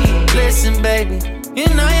 Listen, baby. You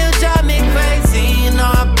know you drive me crazy. You know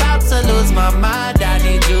I'm about to lose my mind. I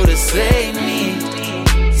need you to save me.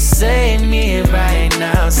 Save me right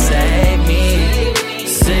now. Save me.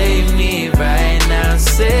 Save me right now.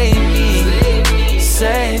 Save me.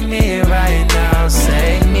 Save me right now.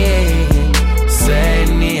 Save me.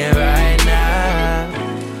 Save me right now.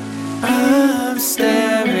 I'm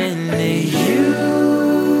staring at you.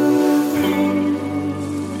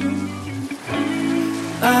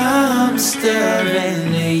 I'm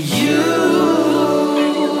staring at you.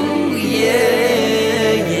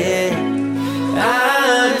 Yeah, yeah.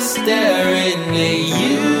 I'm staring at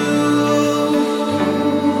you.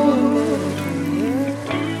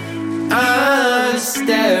 I'm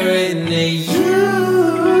staring at you.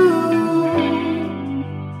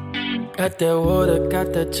 Got that water,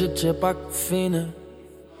 got that chicha bacafina.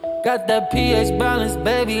 Got that pH balance,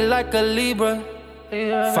 baby, like a Libra.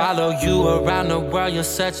 Follow you around the world, you're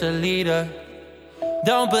such a leader.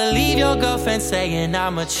 Don't believe your girlfriend saying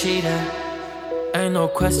I'm a cheater. Ain't no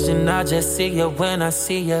question, I just see you when I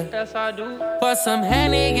see you. Yes, I do. Pour some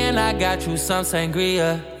Henny and I got you some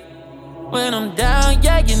sangria. When I'm down,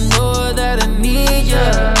 yeah, you know that I need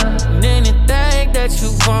ya. And anything that you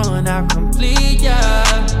want, I'll complete ya.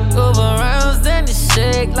 Over rounds, then you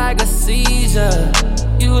shake like a seizure.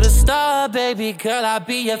 You the star, baby girl, I'll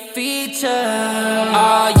be your feature.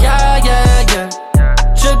 Oh, yeah, yeah, yeah.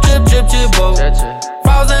 Drip, drip, drip, drip, whoa.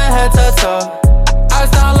 Frozen head to toe.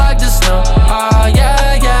 Ice down like the snow. Oh,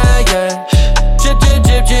 yeah, yeah, yeah. Drip, drip,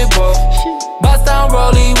 drip, drip, whoa. Bust down,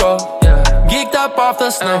 rolly, roll. Geeked up off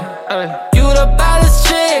the snow. You the baddest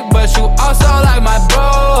chick, but you also like my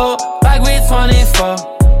bro. Like we 24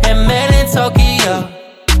 and made in Tokyo.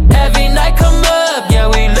 Every night come up, yeah,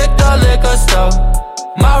 we lick the liquor store.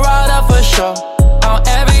 My rider for sure, on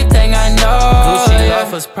everything I know. Gucci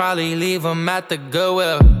offers probably leave them at the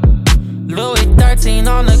Goodwill. Louis 13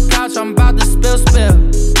 on the couch, I'm about to spill.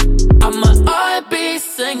 I'm an R&B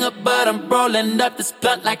singer, but I'm rolling up this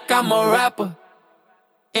blunt like I'm a rapper.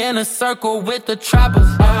 In a circle with the trappers.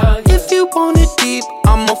 If you want it deep,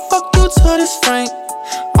 I'ma fuck you to this frame.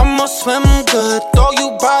 I'ma swim good, throw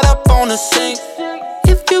you right up on the sink.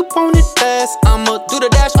 If you want it fast, I'ma do the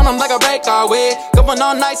dash on them like a breakaway. Going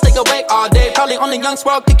all night, stay awake all day. Probably only young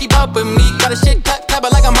swirl can keep up with me. Got a shit clapper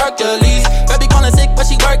like I'm Hercules. Baby calling sick, but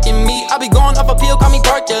she working me. I be going off a pill, call me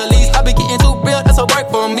Hercules. I be getting too real, that's a work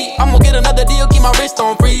for me. I'ma get another deal, keep my wrist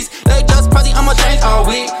on freeze. They just pricey, I'ma change all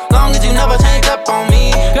week. Long as you never change up on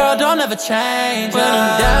me. Girl, don't ever change. When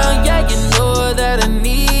I'm down, yeah, you know that I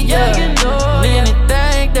need ya.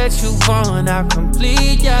 Anything that you want, I'll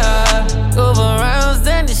complete ya. Over rounds,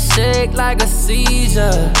 then you shake like a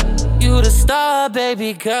seizure. You the star,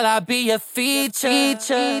 baby girl, I'll be your feature.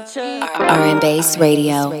 RnBass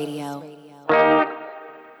Radio.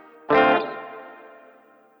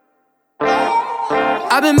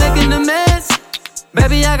 I've been making the mess,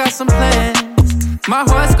 baby, I got some plans. My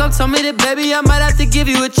horoscope told me that, baby, I might have to give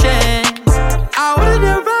you a chance. I ordered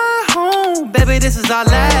a ride home, baby, this is our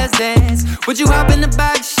last dance. Would you hop in the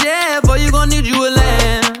back shed, boy, you gon' need you a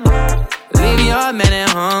lamb. Leave your man at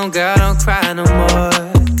home, girl, don't cry no more.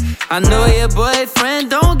 I know your boyfriend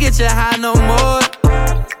don't get you high no more.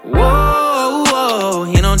 Whoa, whoa,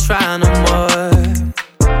 he don't try no more.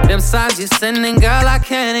 Them signs you're sending, girl, I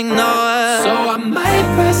can't ignore. So I might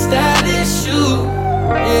press that issue,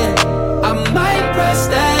 yeah. I might press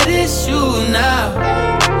that issue now.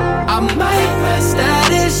 I might press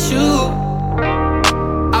that issue.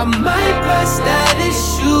 I might press that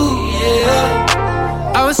issue, yeah.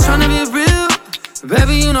 I was tryna be real,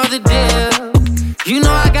 baby, you know the deal. You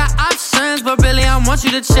know I got options, but really I want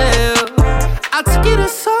you to chill. I took you to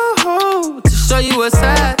Soho to show you what's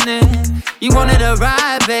happening. You wanted a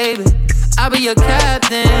ride, baby, I'll be your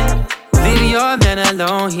captain. Leave your man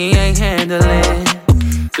alone, he ain't handling.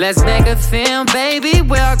 Let's make a film, baby,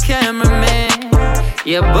 we're our cameraman.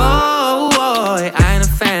 Yeah, boy, I ain't a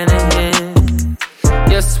fan of him.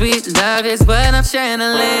 Your sweet love is what I'm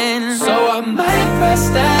channeling. So I might press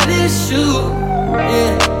that issue,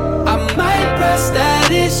 yeah. I might press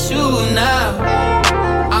that issue now.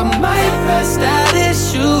 I might press that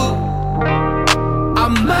issue. I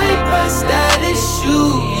might press that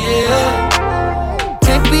issue, yeah.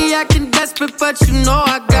 Can't be acting desperate, but you know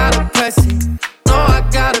I gotta press it. No, I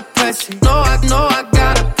gotta press it. No, I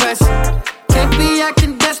gotta press it. Can't be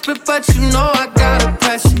acting desperate, but you know I gotta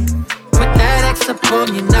press it. Put that X up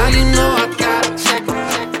on you, now you know I gotta check it.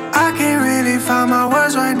 I can't really find my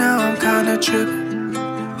words right now, I'm kinda tripping.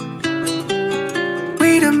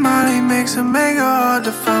 Weed and Molly makes it mega hard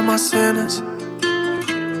to find my sinners.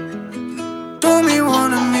 Do me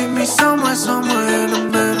wanna meet me somewhere in the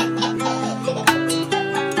middle.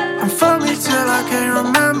 And fuck me till I can't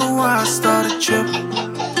remember why I started tripping.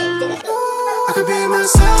 I could be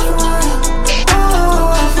myself around you.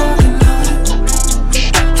 Oh, I fucking know it.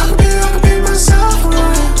 I could be myself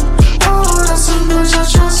around you. Oh, that's so much I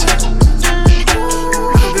trust it. I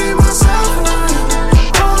could be myself around you.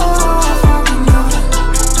 Oh, I fucking know it.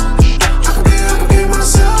 I could be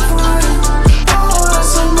myself around you. Oh, that's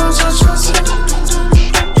so much I trust it.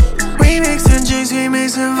 We mixing drinks, we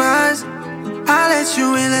mixing vibes. I let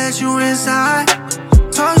you in, let you inside.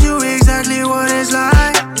 Told you exactly what it's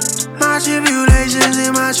like. My tribulations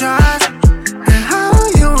in my trials. And how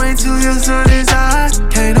you wait till your sun is hot.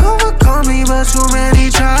 Can't overcome me, but too many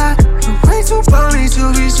try. You're way too funny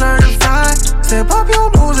to be certified. Step up your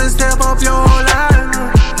moves and step up your whole life.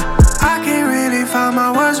 I can't really find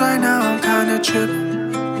my words right now, I'm kinda tripping.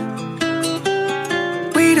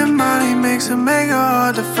 We the money makes it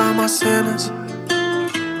hard to find my sentence.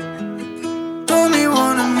 Do me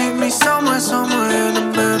wanna meet me somewhere in the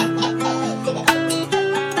middle.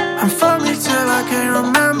 And fuck me till I can't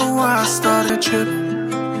remember why I started tripping.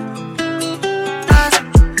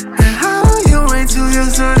 And how you wait till you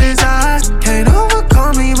turn his eyes? Can't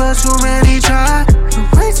overcome me, but too many try. You're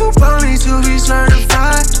way too funny to be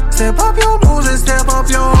certified. Step up your moves and step up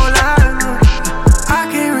your whole life. I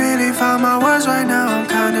can't really find my words right now, I'm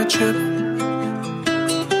kinda tripping.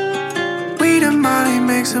 Weed and money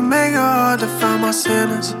makes it hard to find my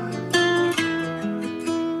sentence.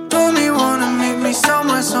 Do me wanna meet me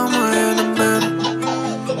somewhere in the middle.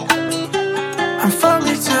 And fuck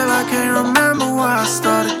me till I can't remember why I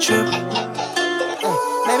started tripping.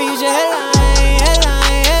 Maybe use your headline.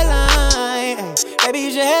 Maybe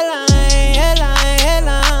use your headline.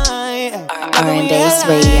 RnBass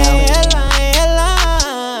Radio.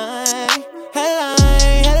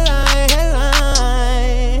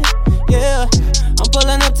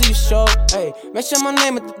 Mention my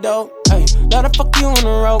name at the door, ayy. Let her fuck you on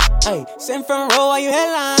the road, ayy. Sitting front row while you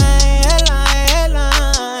headline.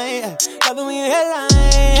 Love it when you headline,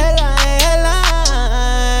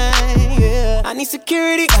 yeah. I need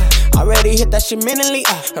security, already hit that shit mentally,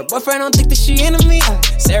 Her boyfriend don't think that she into me,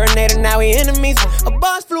 Serenade her, now we enemies, A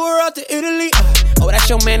boss flew her out to Italy, Oh, that's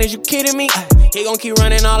your man, is you kidding me? He gon' keep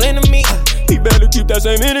running all into me, He better keep that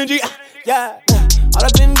same energy, yeah. All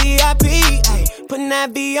up in VIP, putting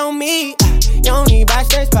that V on me, You don't need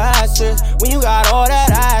backstage passes when you got all that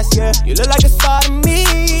ass, yeah. You look like a star to me,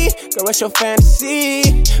 girl, what's your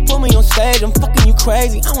fantasy? Put me on stage, I'm fucking you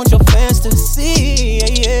crazy. I want your fans to see,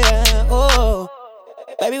 yeah, oh.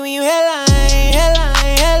 Baby, when you headline.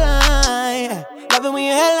 Love it when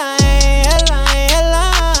you headline.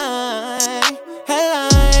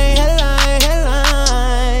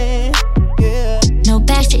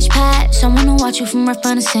 Someone to watch you from right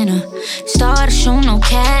front and center. Start a show, no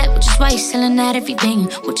cap, which is why you're selling out everything.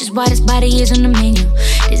 Which is why this body is on the menu.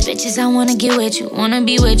 These bitches, I wanna get with you, wanna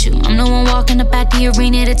be with you. I'm the one walking up at the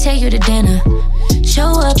arena to take you to dinner.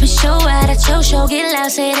 Show up and show out at your show, get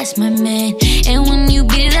loud, say that's my man. And when you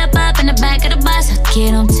beat it up in the back of the bus, I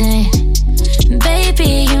get on 10.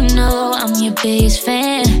 Baby, you know I'm your biggest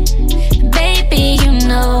fan. Baby, you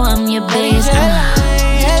know I'm your biggest fan.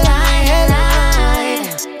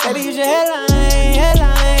 Baby, use your headline.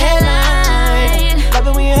 Love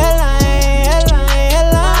it when you headline.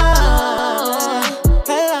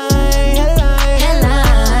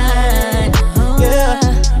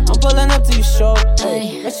 Yeah, I'm pulling up to your show.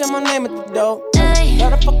 Mention my name at the door.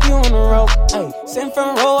 Let her fuck you on the road. Sitting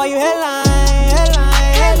front row while you headline.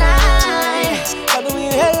 Love it when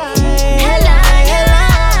you headline.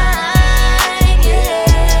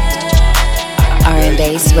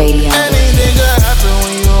 RnBass Radio. Anything could happen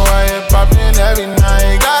when you out here poppin' every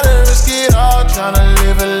night. Gotta risk it all, tryna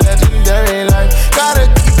live a legendary life. Gotta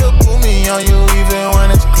keep a boomie on you even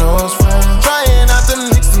when it's close friends. Trying not to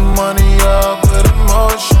mix the money up with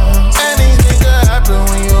emotions. Anything could happen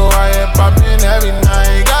when you out here poppin' every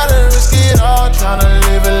night. Gotta risk it all, tryna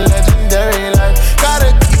live a legendary life.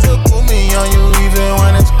 Gotta keep a boomie on you even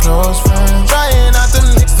when it's close friends. Trying not to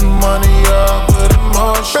mix the money up with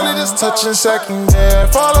emotions. Really just touching second there.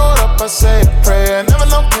 Followed up, I say a prayer. Never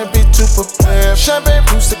know, can't be too prepared. Champagne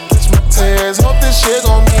boost to catch my tears. Hope this shit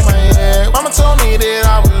gon' be my head. Mama told me that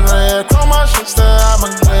I was rare. Chrome my shit, still I'm a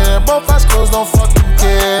glare. Both eyes closed, don't fucking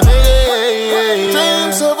care, nigga.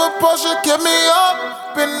 Dreams of a Porsche kept me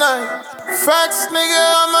up at night. Facts, nigga,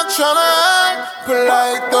 I'm not tryna act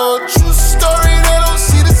polite though. True story, they don't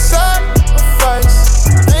see the sacrifice.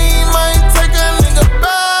 They might take a nigga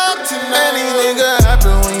back tonight. Anything could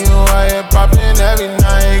happen when you out here poppin' every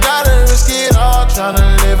night. Gotta risk it all, tryna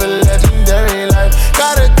live a legendary life.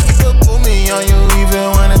 Gotta keep a boomie on you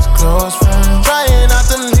even when it's close friends. Trying not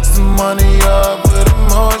to mix the money up with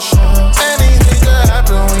emotions. Anything could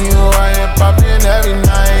happen when you out here poppin' every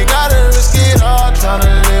night. Gotta risk it all, tryna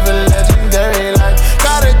live a legendary life.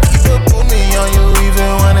 Gotta keep a boomie on you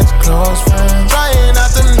even when it's close friends. Trying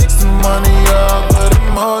not to mix the money up with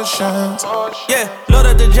emotions. Yeah, load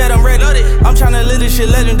up the jet, I'm ready. I'm tryna live this shit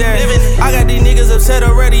legendary. I got these niggas upset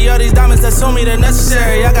already. All these diamonds that's on me, they're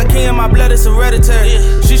necessary. I got king in my blood, it's hereditary.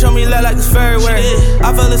 She showed me love like it's February.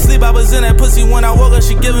 I fell asleep, I was in that pussy. When I woke up,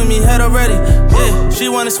 she giving me head already. Yeah, she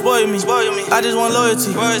wanna spoil me. I just want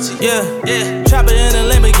loyalty. Yeah. Chopper in a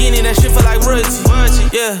Lamborghini, that shit feel like royalty.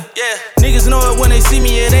 Yeah. Niggas know it when they see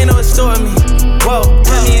me, it ain't no extorting me. Whoa,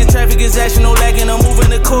 put me in traffic, it's action, no lagging, I'm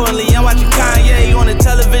moving accordingly. I'm watching Kanye on the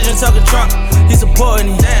television talking Trump, he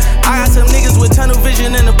supporting me. I got some niggas with tunnel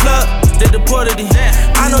vision in the plug. they deported it.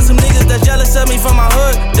 I know some niggas that jealous of me from my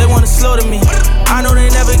hood, they wanna slaughter me. I know they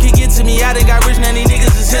never can get to me, I done got rich, now these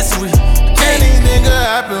niggas is history. Any nigga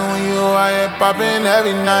happen when you out here poppin'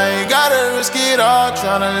 every night. Gotta risk it all,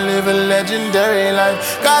 tryna live a legendary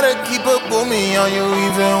life. Gotta keep a boomie on you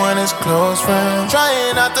even when it's close friends.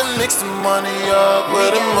 Trying not to mix the money up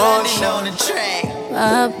with emotion. On the track.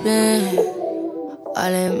 I've been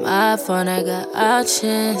all in my phone, I got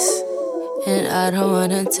options. And I don't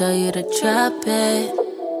wanna tell you to drop it,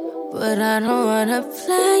 but I don't wanna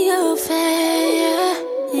play your fair.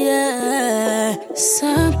 Yeah,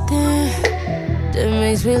 something that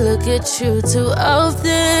makes me look at you too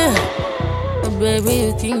often. But baby,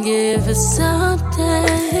 you can give us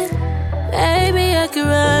something. Baby, I can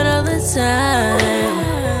run all the time.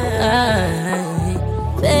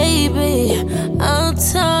 Baby, I'm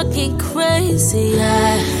talking crazy.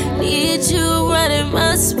 I need you running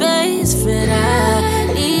my space, but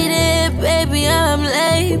I need it, baby. I'm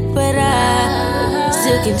late, but I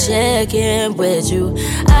still can check in with you.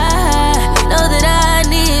 I know that I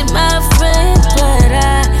need my friend, but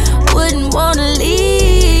I wouldn't wanna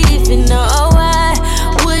leave. You know, I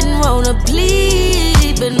wouldn't wanna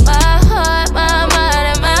bleed, but my heart, my mind,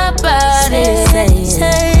 and my body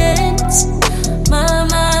saying, my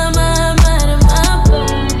mind, and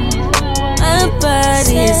my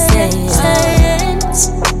body is saying,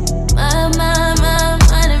 my mind,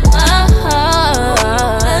 and my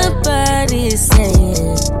heart, my body is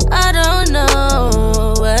saying, I don't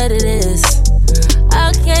know what it is.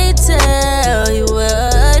 I can't tell you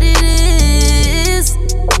what it is,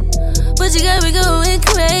 but you got me going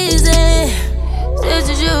crazy. This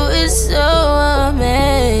is you, it's so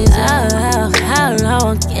amazing. How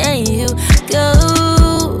long can you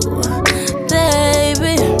go,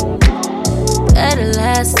 baby? Gotta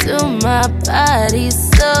last till my body's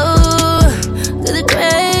so good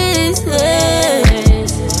crazy.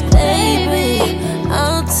 Baby,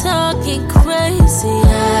 I'm talking crazy.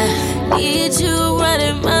 I need you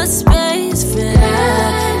running my space, but I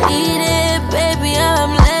need it, baby.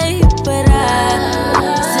 I'm late, but I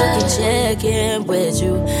still can check in with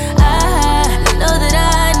you. I know that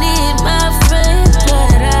I need my friend,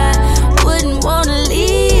 but I wouldn't wanna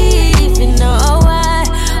leave. You know, I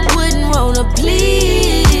wouldn't wanna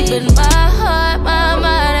bleed, but my heart, my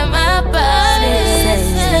mind, and my body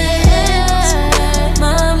saying,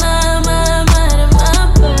 my mind, and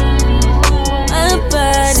my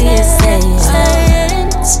body is saying,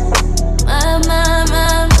 my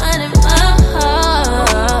mind, and my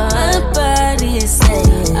heart, my body is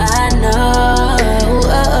saying, I know,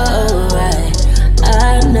 alright, I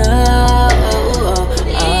know,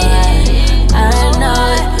 alright, I know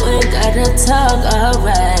you ain't gotta talk,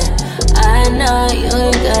 alright, I know you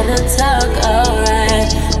ain't gotta talk, alright,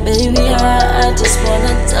 baby, I just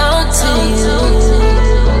wanna talk to you.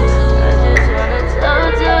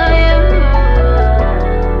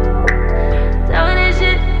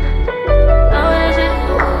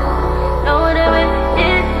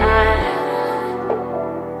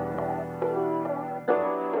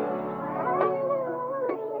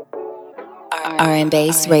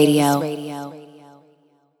 RnBass Radio.